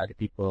with other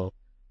people.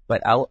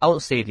 But I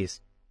would say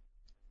this: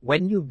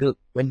 when you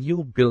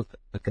build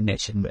a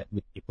connection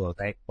with people,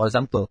 right? For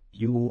example,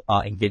 you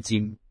are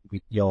engaging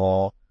with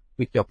your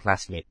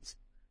classmates,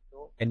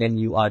 and then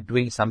you are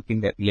doing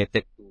something that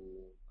related to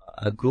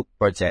a group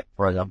project,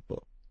 for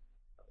example.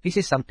 This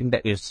is something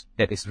that is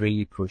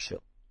really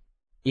crucial.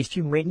 If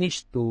you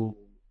manage to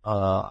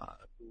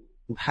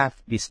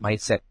have this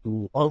mindset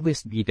to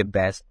always be the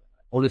best,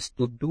 always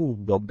to do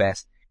your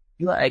best,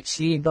 you are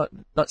actually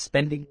not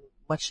spending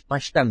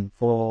much time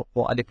for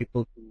other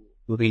people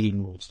to really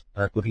know,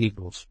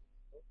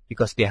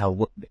 because they have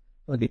work,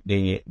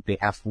 they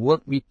have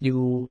worked with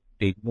you,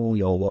 they know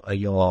your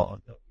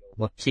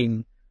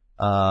working,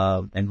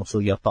 and also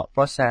your thought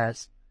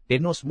process. They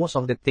know most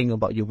of the thing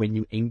about you when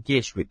you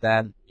engage with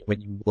them,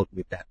 when you work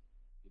with them.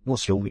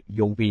 Most your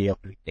way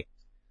of doing things.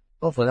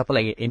 So for example,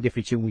 like in the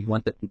future, we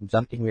wanted to do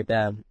something with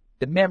them.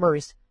 The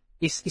memories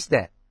is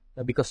there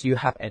because you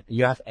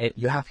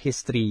have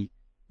history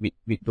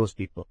with those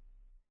people.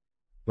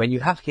 When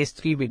you have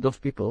history with those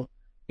people,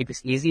 it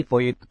is easy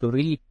for you to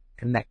really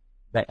connect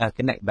back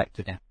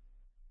to them.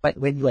 But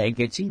when you are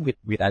engaging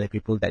with other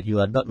people that you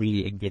are not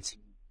really engaging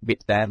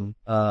with them,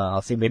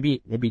 I'll say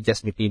maybe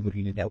just within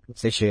the network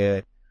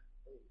session,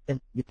 then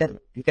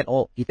you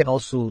can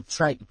also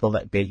try to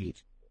provide value.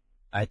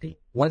 I think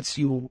once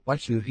you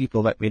really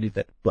provide value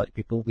to other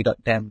people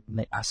without them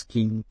like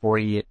asking for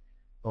it,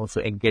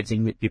 also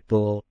engaging with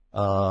people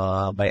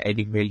by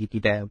adding value to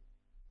them,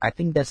 I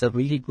think that's a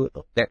really good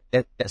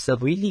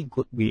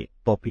way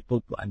for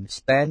people to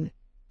understand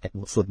and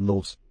also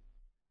know.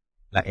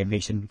 Like I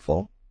mentioned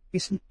before,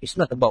 it's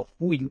not about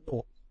who you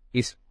know,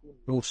 it's who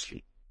knows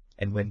you.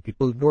 And when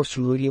people know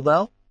you really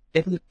well,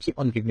 they will keep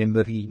on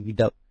remembering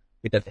without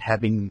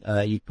having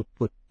you to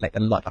put like a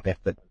lot of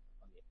effort.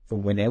 So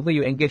whenever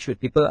you engage with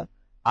people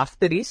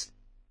after this,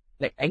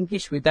 like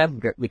engage with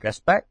them with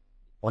respect,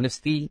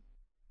 honesty,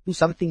 do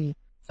something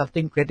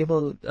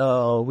credible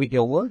with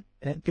your work,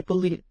 and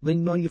people will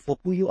know you for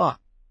who you are.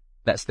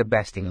 That's the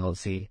best thing I'll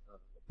say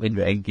when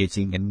you're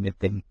engaging and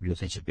maintaining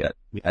relationship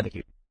with other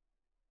people.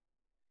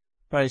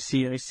 I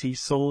see.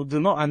 So do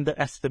not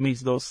underestimate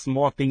those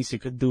small things you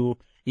could do.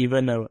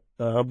 Even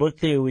a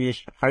birthday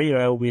wish, Hari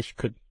Raya wish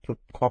could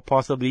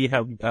possibly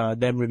help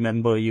them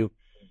remember you.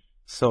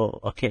 So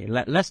okay,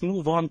 let's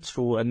move on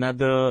to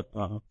another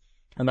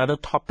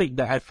topic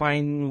that I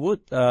find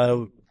would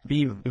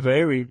be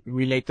very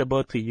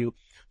relatable to you.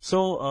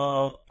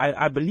 So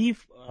I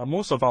believe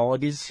most of our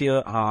audience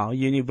here are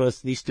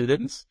university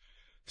students.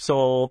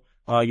 So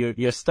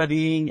you're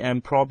studying,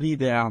 and probably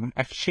there are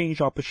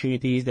exchange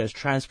opportunities, there's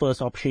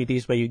transfers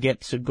opportunities where you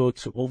get to go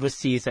to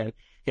overseas and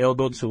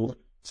go to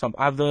some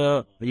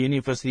other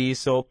universities.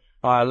 So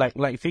like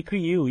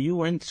Fikri, you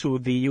went to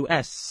the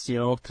US,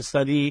 to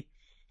study.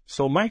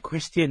 So my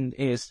question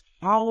is,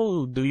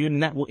 how do you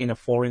network in a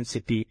foreign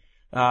city?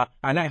 I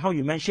like how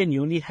you mentioned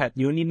you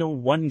only know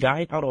one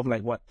guy out of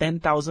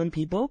 10,000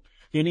 people.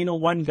 You only know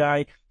one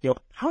guy.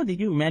 How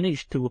did you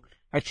manage to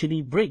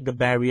actually break the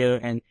barrier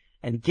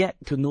and get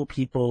to know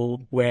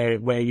people where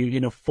you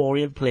in a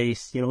foreign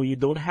place? You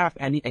don't have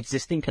any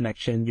existing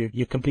connection.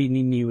 You're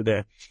completely new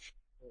there.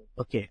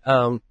 Okay.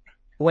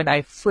 When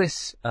I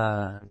first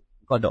got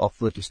the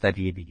offer to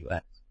study in the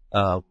US,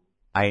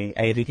 I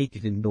really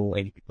didn't know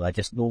any people. I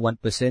just know one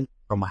person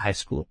from my high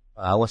school.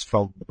 I was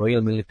from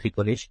Royal Military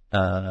College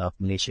of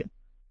Malaysia.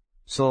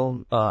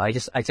 So I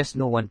just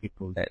know one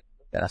people that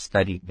are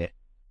studying there.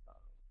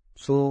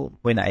 So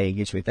when I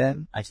engaged with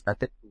them, I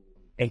started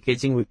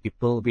engaging with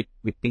people with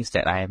things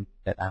that I'm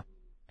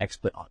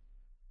expert on.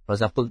 For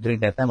example, during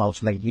that time I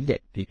was really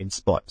active in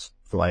sports.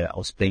 So I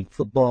was playing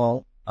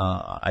football.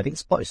 I think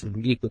sport is a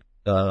really good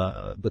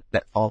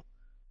platform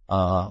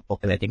for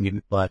connecting with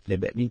people. I play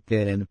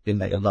badminton and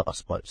play a lot of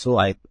sports. So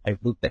I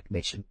built that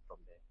connection from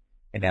there.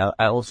 And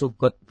I also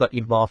got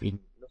involved in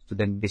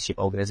student leadership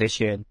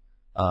organization,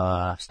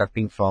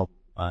 starting from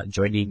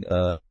joining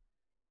a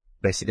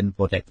resident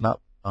project club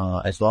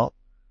as well,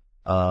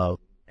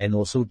 and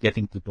also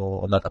getting to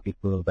know a lot of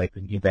people by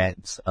doing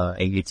events,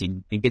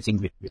 engaging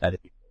with other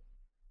people.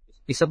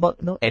 It's about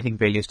adding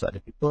values to other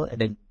people, and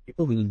then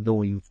people will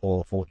know you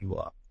for who you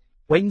are.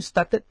 When you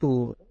started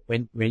to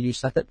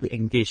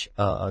engage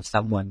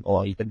someone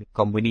or even the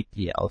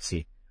community, I'll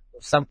say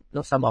some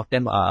of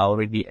them are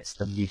already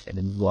established and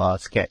then you are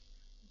scared.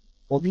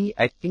 For me,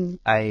 I think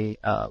during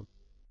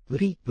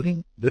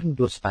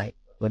those times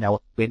when I was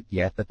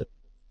 20,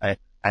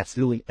 I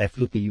flew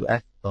to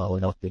US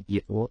when I was 20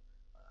 years old.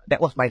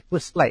 That was my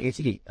first flight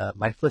actually.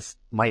 My first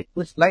flight,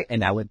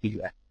 and I went to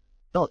US.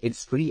 No,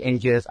 it's really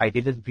dangerous. I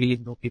didn't really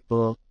know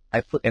people.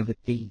 I put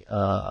everything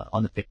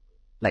on the paper,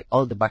 like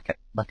all the bucket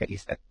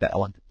list that I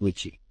wanted to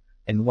achieve.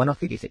 And one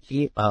of it is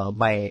actually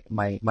my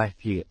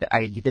fear that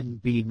I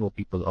didn't really know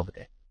people over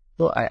there.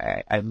 So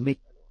I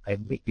make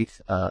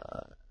this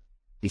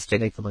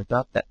challenge for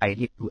myself that I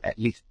need to at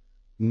least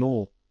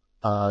know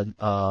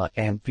everyone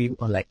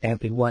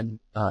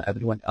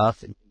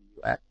else in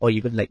the US, or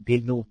even they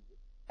know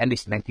at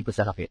least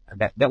 90% of it. And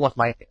that was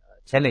my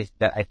challenge.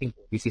 That I think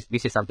this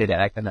is something that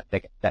I cannot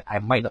that I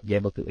might not be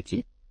able to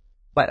achieve.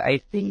 But I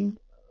think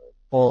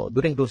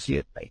during those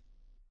years,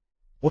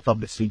 most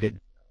of the students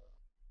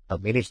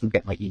managed to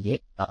get my email.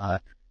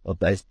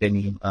 about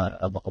explaining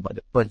about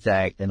the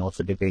project and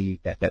also the value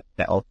that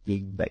all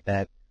thing like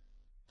that.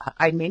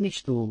 I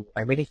managed to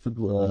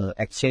do a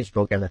exchange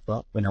program as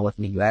well. When I was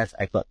in the US,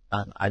 I got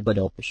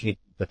the opportunity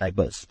because I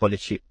got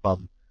scholarship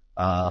from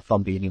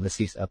the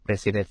university's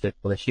presidential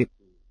scholarship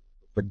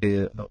for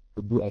the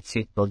to do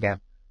exchange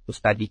program to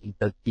study in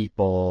Turkey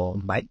for a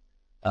month.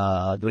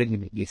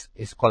 During this,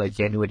 it's called a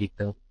January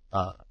term.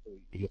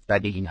 You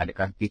study in other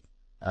countries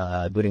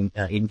during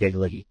in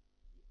January.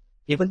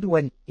 Even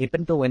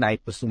though when I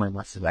pursue my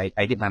master's,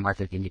 I did my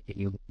master's in the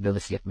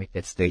University of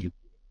Manchester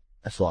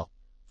as well.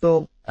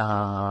 So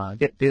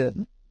the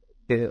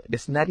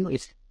scenario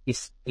is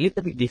a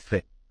little bit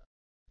different.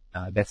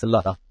 There's a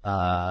lot of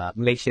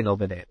Malaysian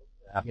over there.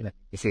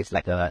 This is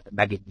like a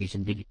baggage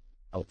nation,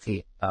 I would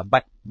say.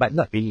 But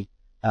not really.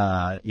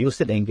 You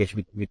still engage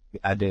with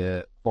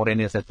other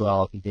foreigners as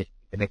well,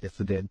 international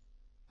students.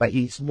 But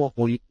it's more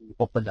for you to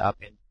open up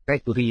and try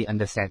to really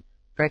understand,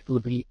 try to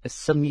really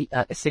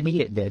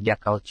assimilate their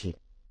culture,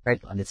 try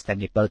to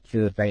understand their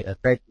culture, try to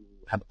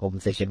have a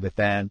conversation with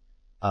them,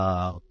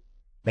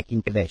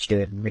 making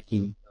connection,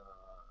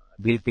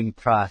 building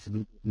trust,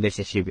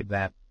 relationship with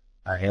them.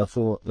 I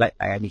also, like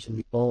I mentioned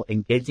before,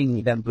 engaging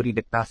with them during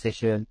the class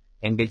session,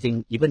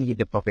 engaging even with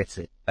the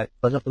professor. For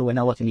example, when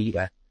I was in the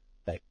US,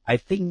 I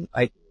think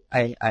I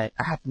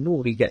have no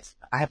regrets.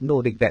 I have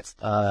no regrets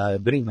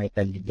during my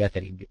time in the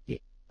UK.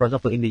 For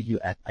example, in the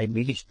US, I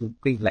managed to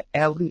bring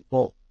every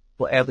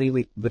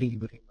week during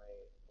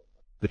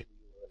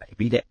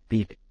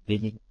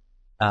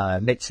my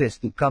lectures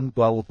to come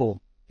to our home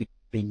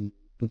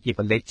to give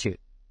a lecture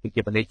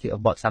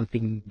about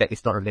something that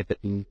is not related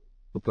to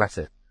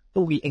classes.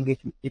 So we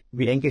engage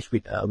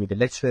with the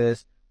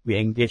lecturers, we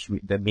engage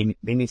with the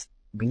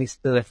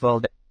minister as well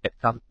that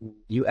come to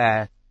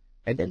US,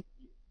 and then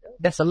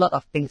there's a lot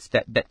of things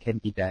that can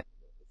be done.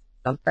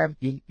 Sometimes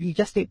you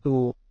just need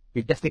to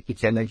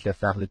challenge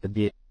yourself a little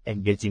bit,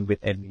 engaging with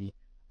any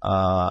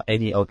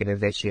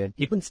organization,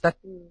 even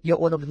starting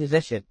your own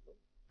organization.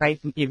 Try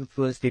to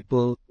influence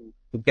people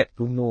to get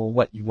to know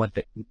what you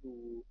wanted to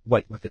do,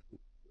 what you wanted to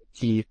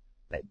achieve,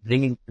 like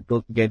bringing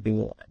people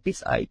together.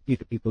 These are the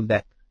people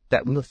that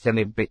will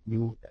celebrate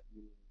you, that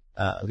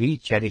will really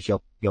cherish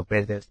your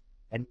presence,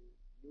 and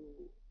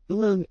you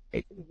will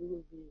be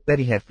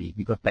very happy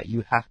because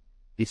you have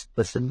this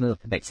personal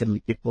connection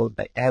with people.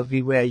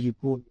 Everywhere you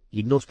go,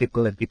 you know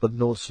people and people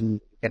knows you.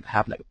 You can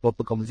have a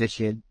proper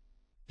conversation.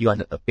 You are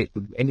not afraid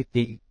to do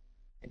anything,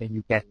 and then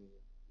you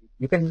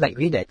can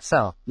really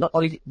excel. Not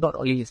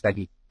only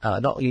study,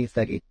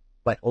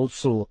 but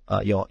also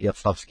your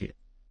soft skills.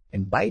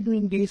 And by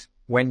doing this,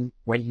 when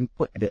you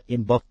put the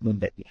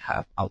involvement that you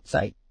have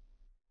outside,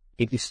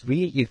 it is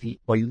really easy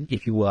for you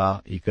if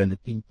you're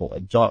looking for a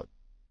job.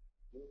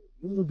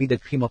 You will be the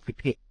cream of the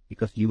cake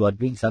because you are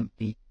doing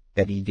something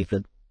very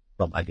different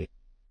from others.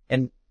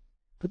 And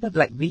to not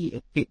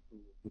really afraid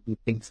to do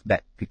things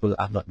that people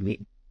are not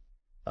doing.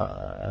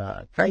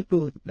 Try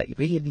to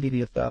really believe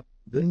yourself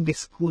during this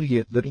school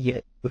year,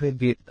 during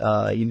this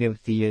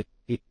university year.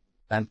 It's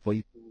time for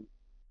you to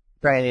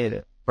try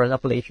it. For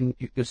example, if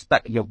you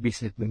start your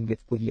business during this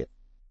school year,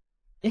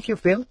 if you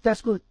fail,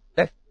 that's good.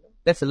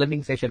 That's a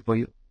learning session for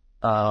you.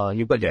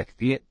 You got your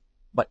experience.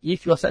 But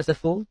if you're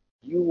successful,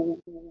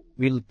 you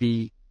will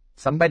be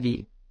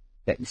somebody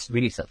that is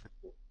really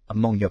successful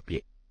among your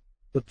peers.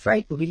 So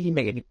try to really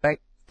make an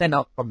impact, stand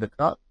out from the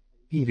crowd,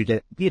 be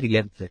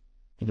relentless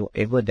in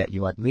whatever that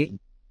you are doing,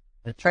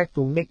 and try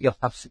to make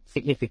yourself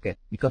significant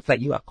because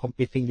you are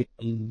competing with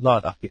a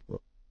lot of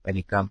people when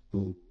it comes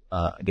to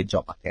the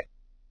job market.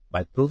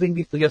 By proving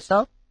this to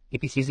yourself,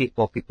 it is easy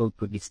for people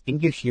to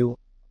distinguish you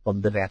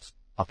from the rest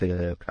of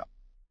the crowd.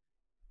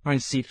 I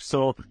see.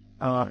 So,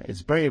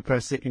 it's very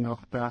impressive,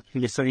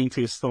 listening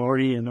to your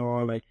story and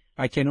all.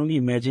 I can only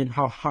imagine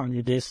how hard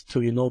it is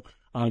to,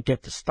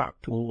 get to start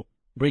to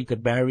break the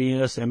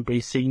barriers,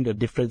 embracing the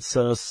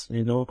differences,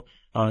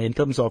 in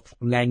terms of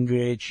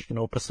language,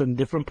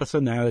 different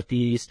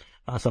personalities,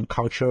 some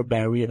cultural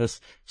barriers.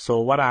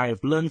 So what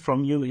I've learned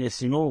from you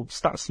is,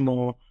 start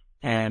small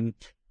and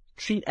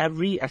treat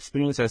every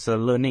experience as a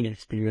learning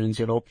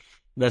experience.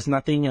 There's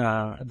nothing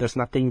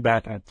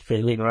bad at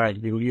failing, right?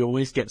 You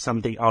always get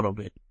something out of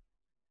it.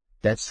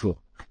 That's true.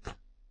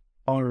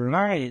 All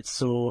right.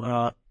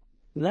 So,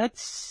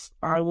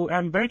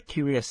 I'm very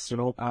curious,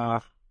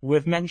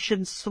 we've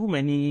mentioned so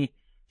many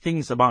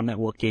things about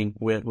networking.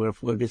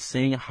 We're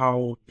saying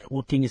how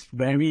networking is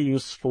very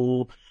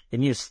useful. You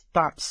need to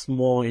start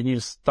small. You need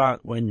to start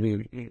when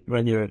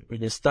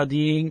you're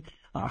studying,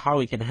 how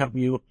it can help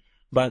you.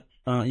 But,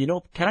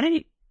 can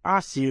I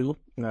ask you,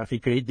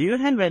 Fikri, do you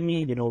have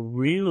any,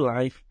 real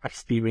life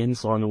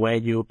experience on where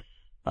you,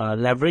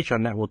 leverage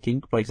on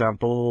networking? For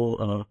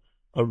example,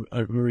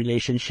 a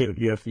relationship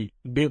you have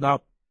built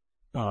up,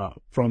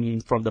 from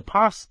the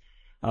past,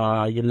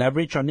 you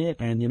leverage on it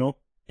and,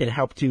 it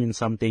helped you in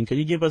something. Can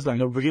you give us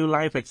a real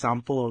life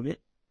example of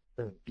it?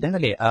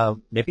 Definitely.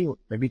 Maybe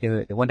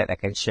the one that I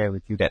can share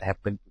with you that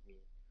happened to me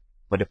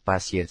for the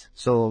past years.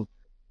 So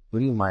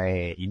during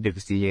my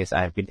university years,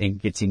 I've been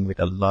engaging with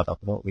a lot of,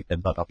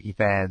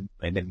 events,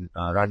 and then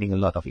running a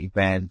lot of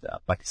events,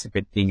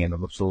 participating, and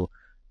also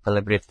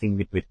collaborating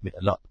with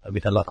a lot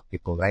of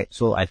people, right?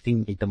 So I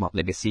think in terms of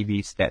like the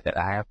CVs that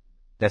I have,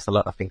 there's a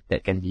lot of things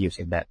that can be used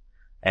in that.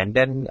 And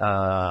then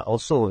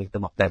also in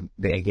terms of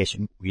the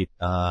engagement with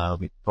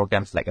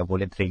programs like a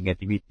volunteering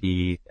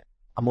activity.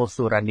 I'm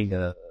also running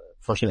a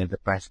social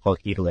enterprise called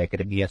Heero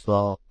Academy as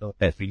well. So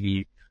that's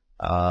really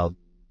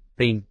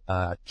bring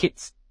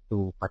kids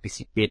to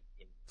participate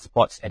in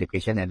sports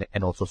education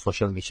and also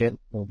social mission.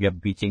 So we are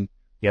bridging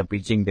the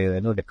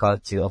the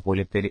culture of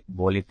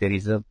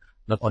volunteerism,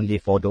 not only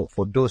for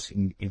those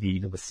in the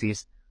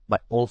universities,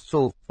 but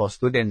also for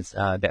students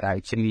that are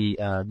actually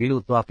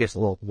below 12 years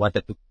old,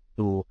 wanted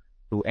to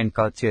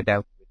enculture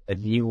them with a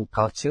new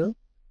culture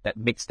that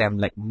makes them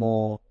like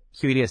more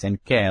curious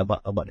and care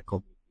about the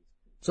community.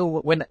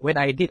 So when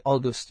I did all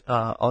those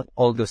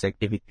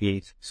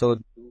activities, so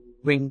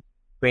during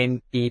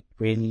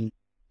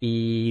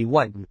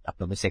 2021,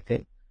 after my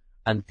second,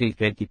 until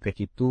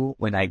 2022,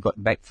 when I got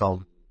back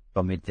from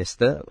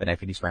Manchester, when I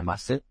finished my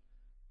master,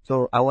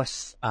 so I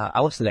was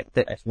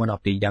selected as one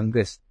of the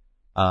youngest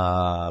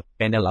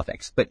panel of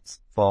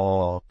experts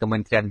for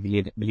Kementerian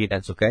Belia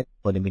dan Sukan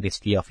for the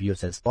Ministry of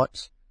Youth and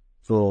Sports.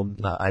 So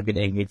I've been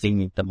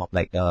engaging in terms of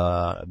like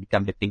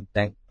become the think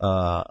tank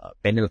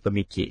panel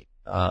committee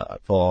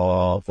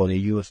for the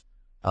youth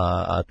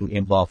to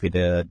involve with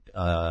the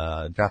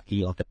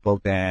drafting of the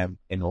program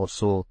and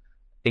also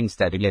things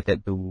that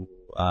related to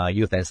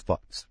youth and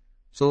sports.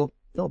 So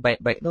by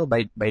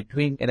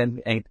doing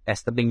and then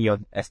establishing your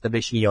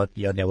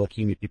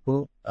networking with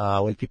people,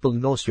 when people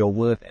knows your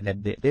worth and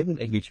then they will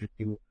engage with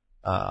you,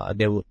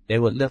 they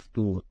would love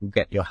to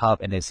get your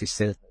help and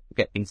assistance to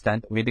get things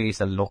done, whether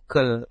it's a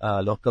local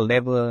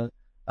level,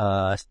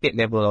 state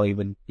level, or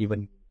even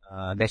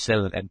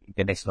national and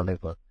international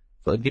level.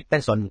 So it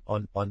depends on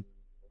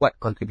what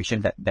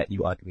contribution that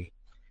you are doing.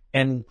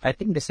 And I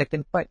think the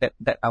second part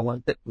that I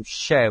wanted to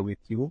share with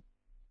you,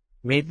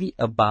 maybe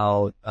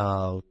about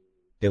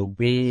the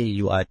way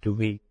you are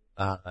doing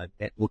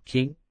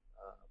networking.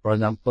 For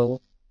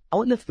example, I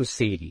would love to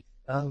say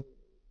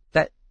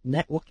that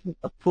networking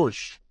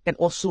approach can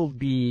also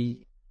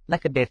be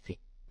like a dating.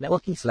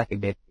 Networking is like a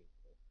dating.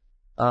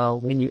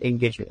 When you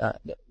engage with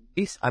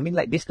this, I mean,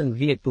 like this can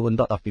relate to a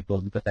lot of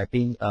people, because I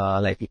think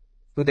like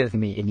students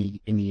in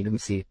the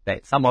university,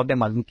 like some of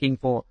them are looking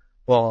for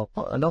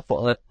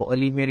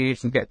early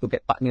marriage to get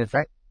partners,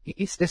 right?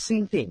 It's the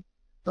same thing.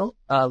 So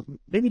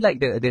maybe like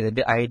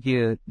the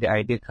idea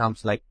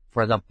comes like,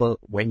 for example,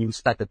 when you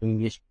start to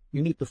English,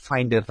 you need to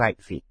find the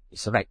right fit.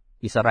 It's a right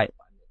partner.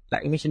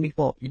 Like I mentioned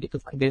before, you need to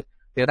find the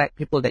right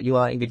people that you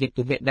are engaging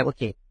to get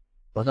networking.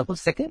 For example,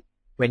 second,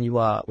 when you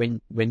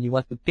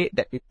want to date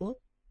that people,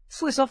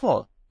 first of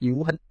all, you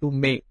want to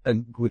make a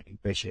good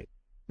impression.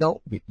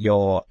 Now, with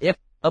your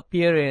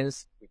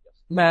appearance, with your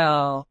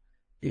smell,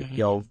 with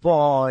your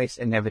voice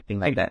and everything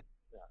like that.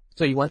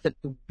 So you wanted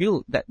to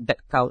build that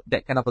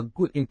kind of a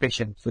good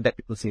impression so that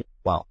people say,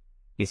 wow,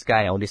 this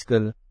guy or this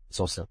girl is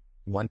awesome.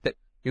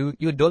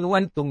 You don't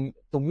want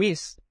to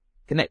miss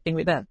connecting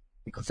with them,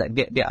 because like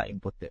they are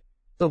important.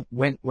 So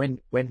when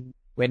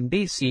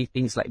they see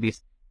things like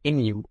this in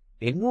you,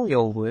 they know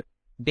your worth,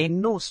 they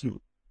know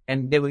you,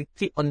 and they will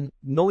keep on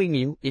knowing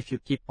you if you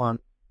keep on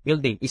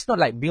building. It's not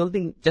like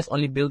just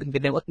only building the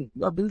networking.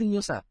 You are building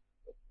yourself.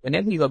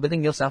 Whenever you are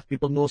building yourself,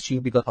 people know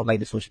you because of like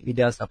the social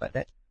media, stuff like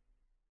that.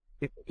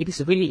 It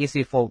is really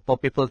easy for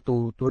people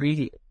to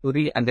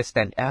really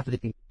understand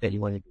everything that you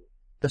want to do,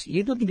 because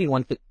you don't really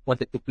wanted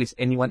to please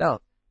anyone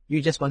else.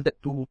 You just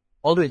wanted to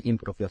always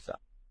improve yourself.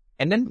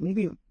 And then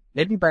maybe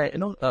by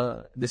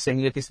the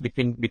similarities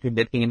between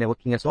dating and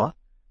networking as well,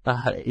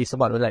 it's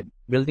about like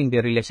building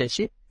the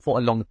relationship for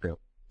a long term.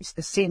 It's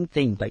the same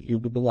thing. Like you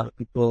don't want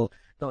people.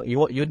 No,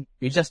 you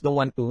just don't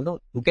want to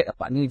get a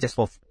partner just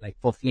for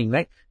fling,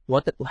 right? You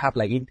wanted to have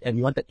and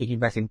you wanted to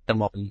invest in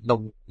terms of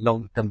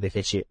long term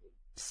relationship.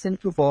 Same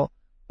true for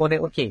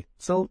networking.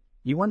 So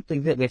you want to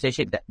build a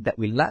relationship that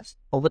will last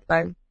over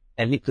time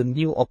and lead to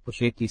new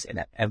opportunities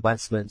and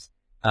advancements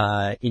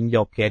in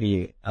your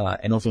career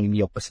and also in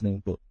your personal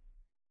growth.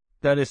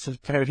 That is a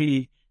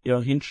very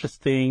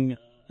interesting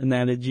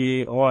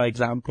analogy or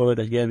example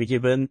that you have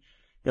given.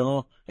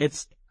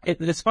 It's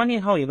funny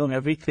how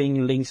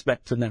everything links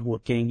back to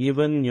networking.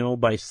 Even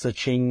by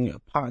searching a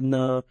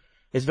partner,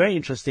 it's very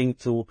interesting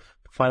to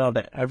find out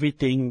that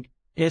everything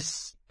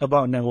is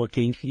about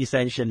networking,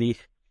 essentially.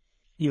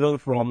 Even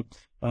from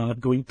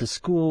going to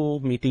school,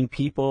 meeting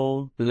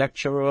people,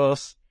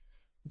 lecturers,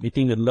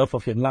 meeting the love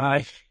of your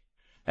life,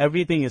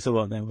 everything is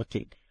about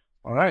networking.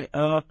 All right.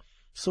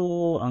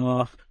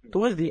 So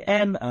towards the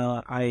end,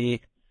 I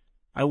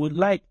would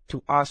like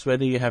to ask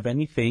whether you have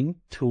anything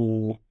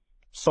to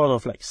sort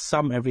of like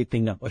sum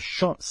everything up, a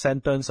short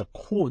sentence, a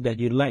quote that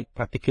you like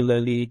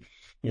particularly,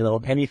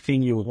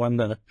 anything you would want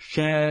to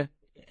share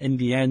in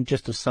the end,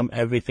 just to sum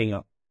everything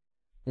up.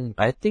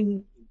 I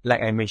think,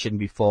 like I mentioned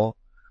before,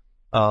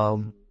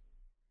 in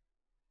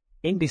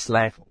this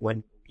life,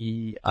 when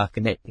we are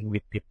connecting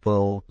with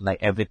people, like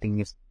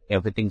everything's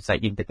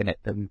like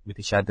interconnected with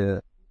each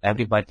other.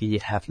 Everybody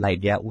have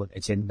like their own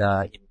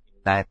agenda in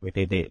life,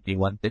 whether they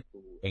wanted to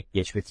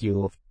engage with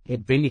you.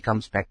 It really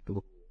comes back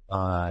to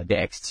the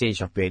exchange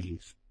of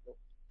values.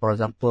 For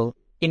example,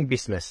 in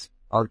business,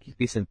 I'll give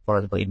this for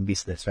example in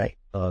business, right?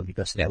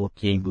 Because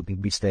networking, building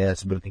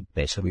business, building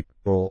connection with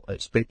people,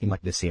 it's pretty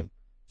much the same.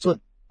 So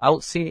I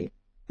would say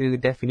the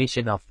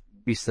definition of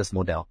business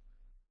model.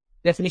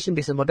 Definition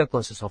business model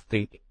consists of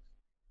three things.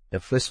 The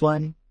first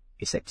one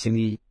is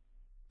actually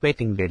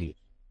creating value.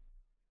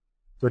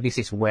 So this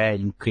is where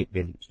you create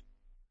values.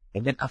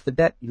 And then after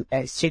that, you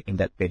exchange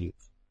that value.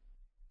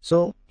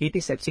 So it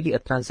is actually a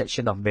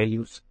transaction of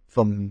values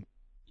from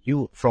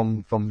you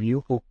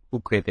who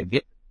created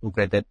it, who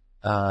created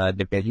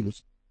the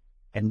values.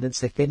 And then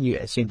second, you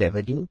exchange that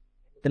value.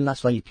 Then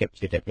last one, you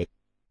capture that value.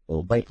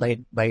 So by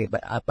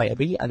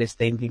really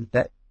understanding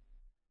that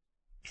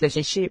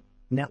relationship,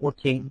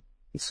 networking,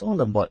 it's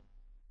all about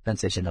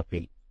transaction of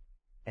value.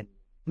 And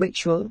make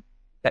sure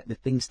that the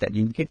things that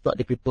you give to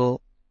other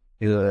people,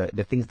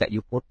 the things that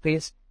you portray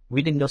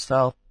within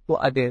yourself to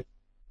others,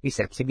 is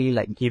actually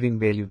like giving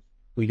value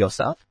to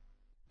yourself,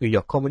 to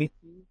your community,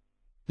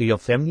 to your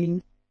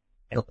family,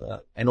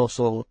 and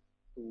also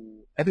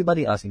to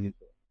everybody else in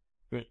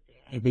it.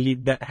 I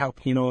believe that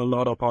helped, a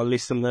lot of our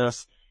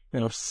listeners,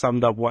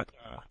 summed up what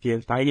the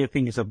entire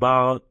thing is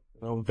about,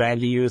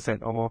 values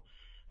and all.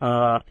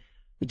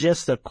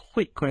 Just a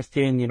quick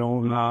question,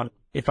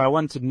 if I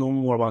want to know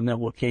more about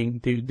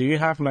networking, do you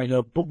have like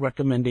a book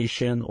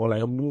recommendation or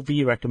like a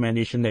movie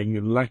recommendation that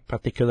you like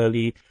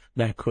particularly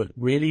that could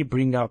really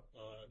bring up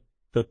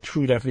the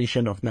true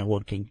definition of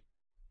networking?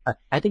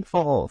 I think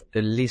for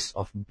the list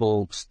of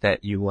books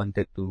that you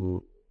wanted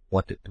to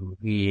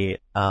read,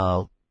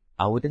 I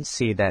wouldn't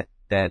say that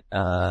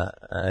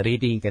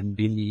reading can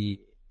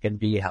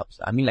really help.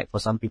 I mean, like for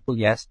some people,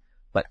 yes,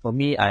 but for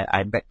me,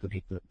 I beg to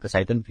differ because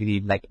I don't really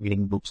like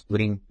reading books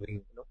during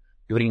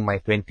my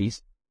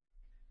 20s.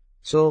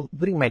 So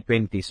during my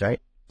 20s,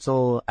 right?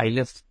 So I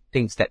love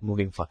things that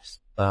moving fast.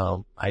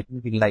 I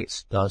don't really like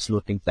slow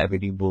things like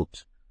reading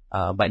books.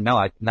 But now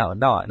I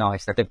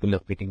started to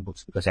love reading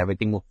books because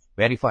everything moves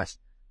very fast.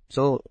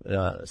 So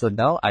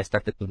now I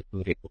started to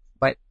read books.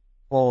 But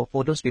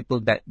for those people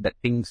that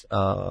things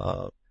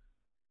you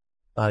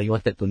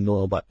wanted to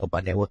know about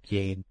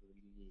networking,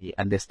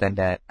 understand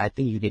that, I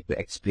think you need to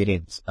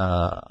experience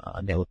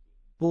networking.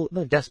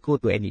 Not just go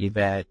to any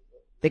event,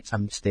 take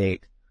some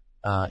mistakes,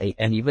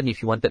 and even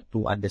if you wanted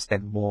to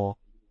understand more,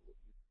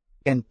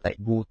 you can like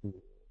go to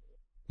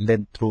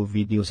learn through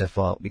videos as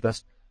well,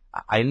 because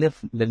I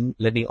love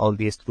learning all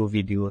this through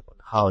videos on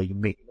how you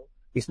make.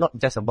 It's not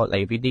just about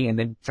like reading and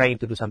then trying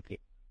to do something.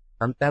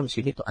 Sometimes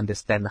you need to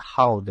understand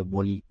how the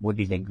body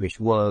language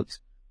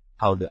works,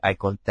 how the eye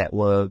contact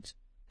works,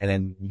 and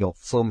then your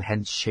firm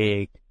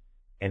handshake,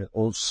 and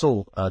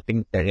also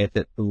things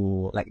related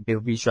to like the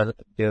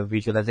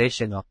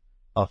visualization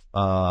of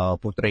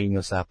portraying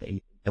yourself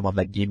in terms of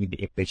like giving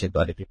the impression to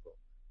other people.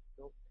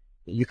 So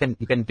you can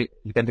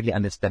really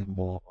understand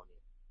more on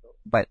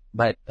it.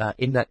 But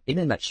in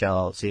a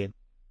nutshell, say,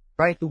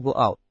 try to go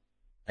out,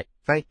 like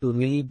try to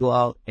really go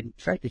out and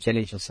try to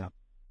challenge yourself.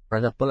 For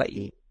example, like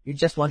you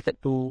just wanted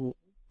to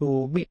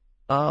meet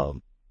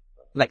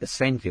like a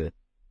stranger,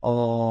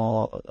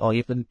 or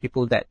even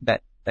people that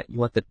you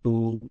wanted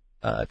to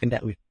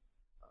connect with,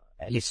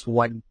 at least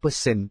one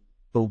person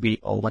to be,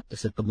 or one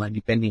person to mind,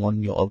 depending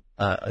on your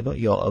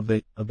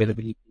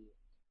availability.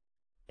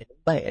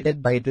 And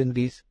then by doing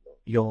this,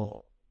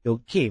 your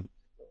games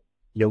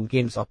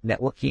of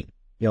networking,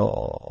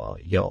 your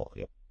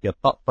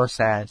thought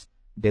process,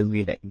 the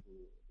way that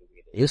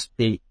you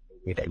speak,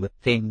 the way that you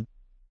think,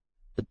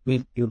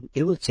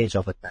 it will change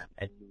over time,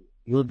 and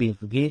you will be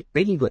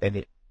really good at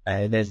it.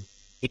 And then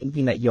it will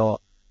be like your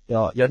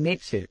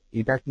nature.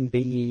 You doesn't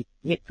really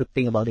need to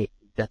think about it.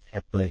 It just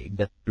happens. It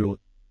just flows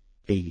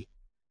daily.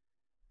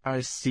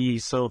 I see.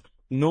 So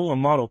no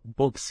amount of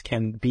books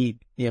can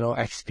beat,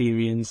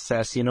 experience.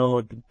 As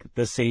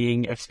the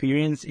saying,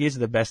 experience is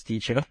the best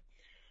teacher.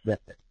 Yeah.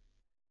 I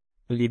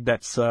believe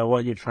that's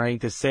what you're trying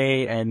to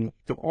say. And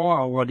to all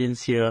our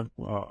audience here,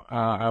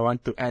 I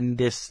want to end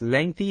this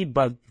lengthy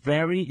but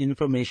very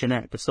informational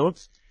episode.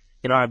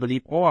 I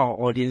believe all our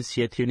audience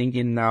here tuning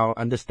in now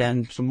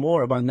understand some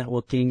more about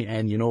networking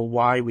and,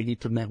 why we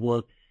need to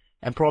network.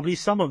 And probably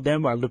some of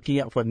them are looking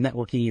out for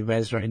networking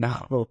events right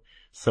now.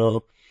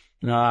 So,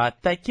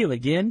 thank you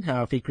again,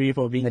 Fikri,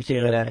 for being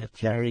here and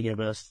sharing with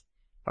us.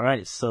 All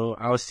right. So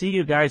I'll see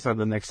you guys on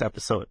the next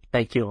episode.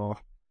 Thank you all.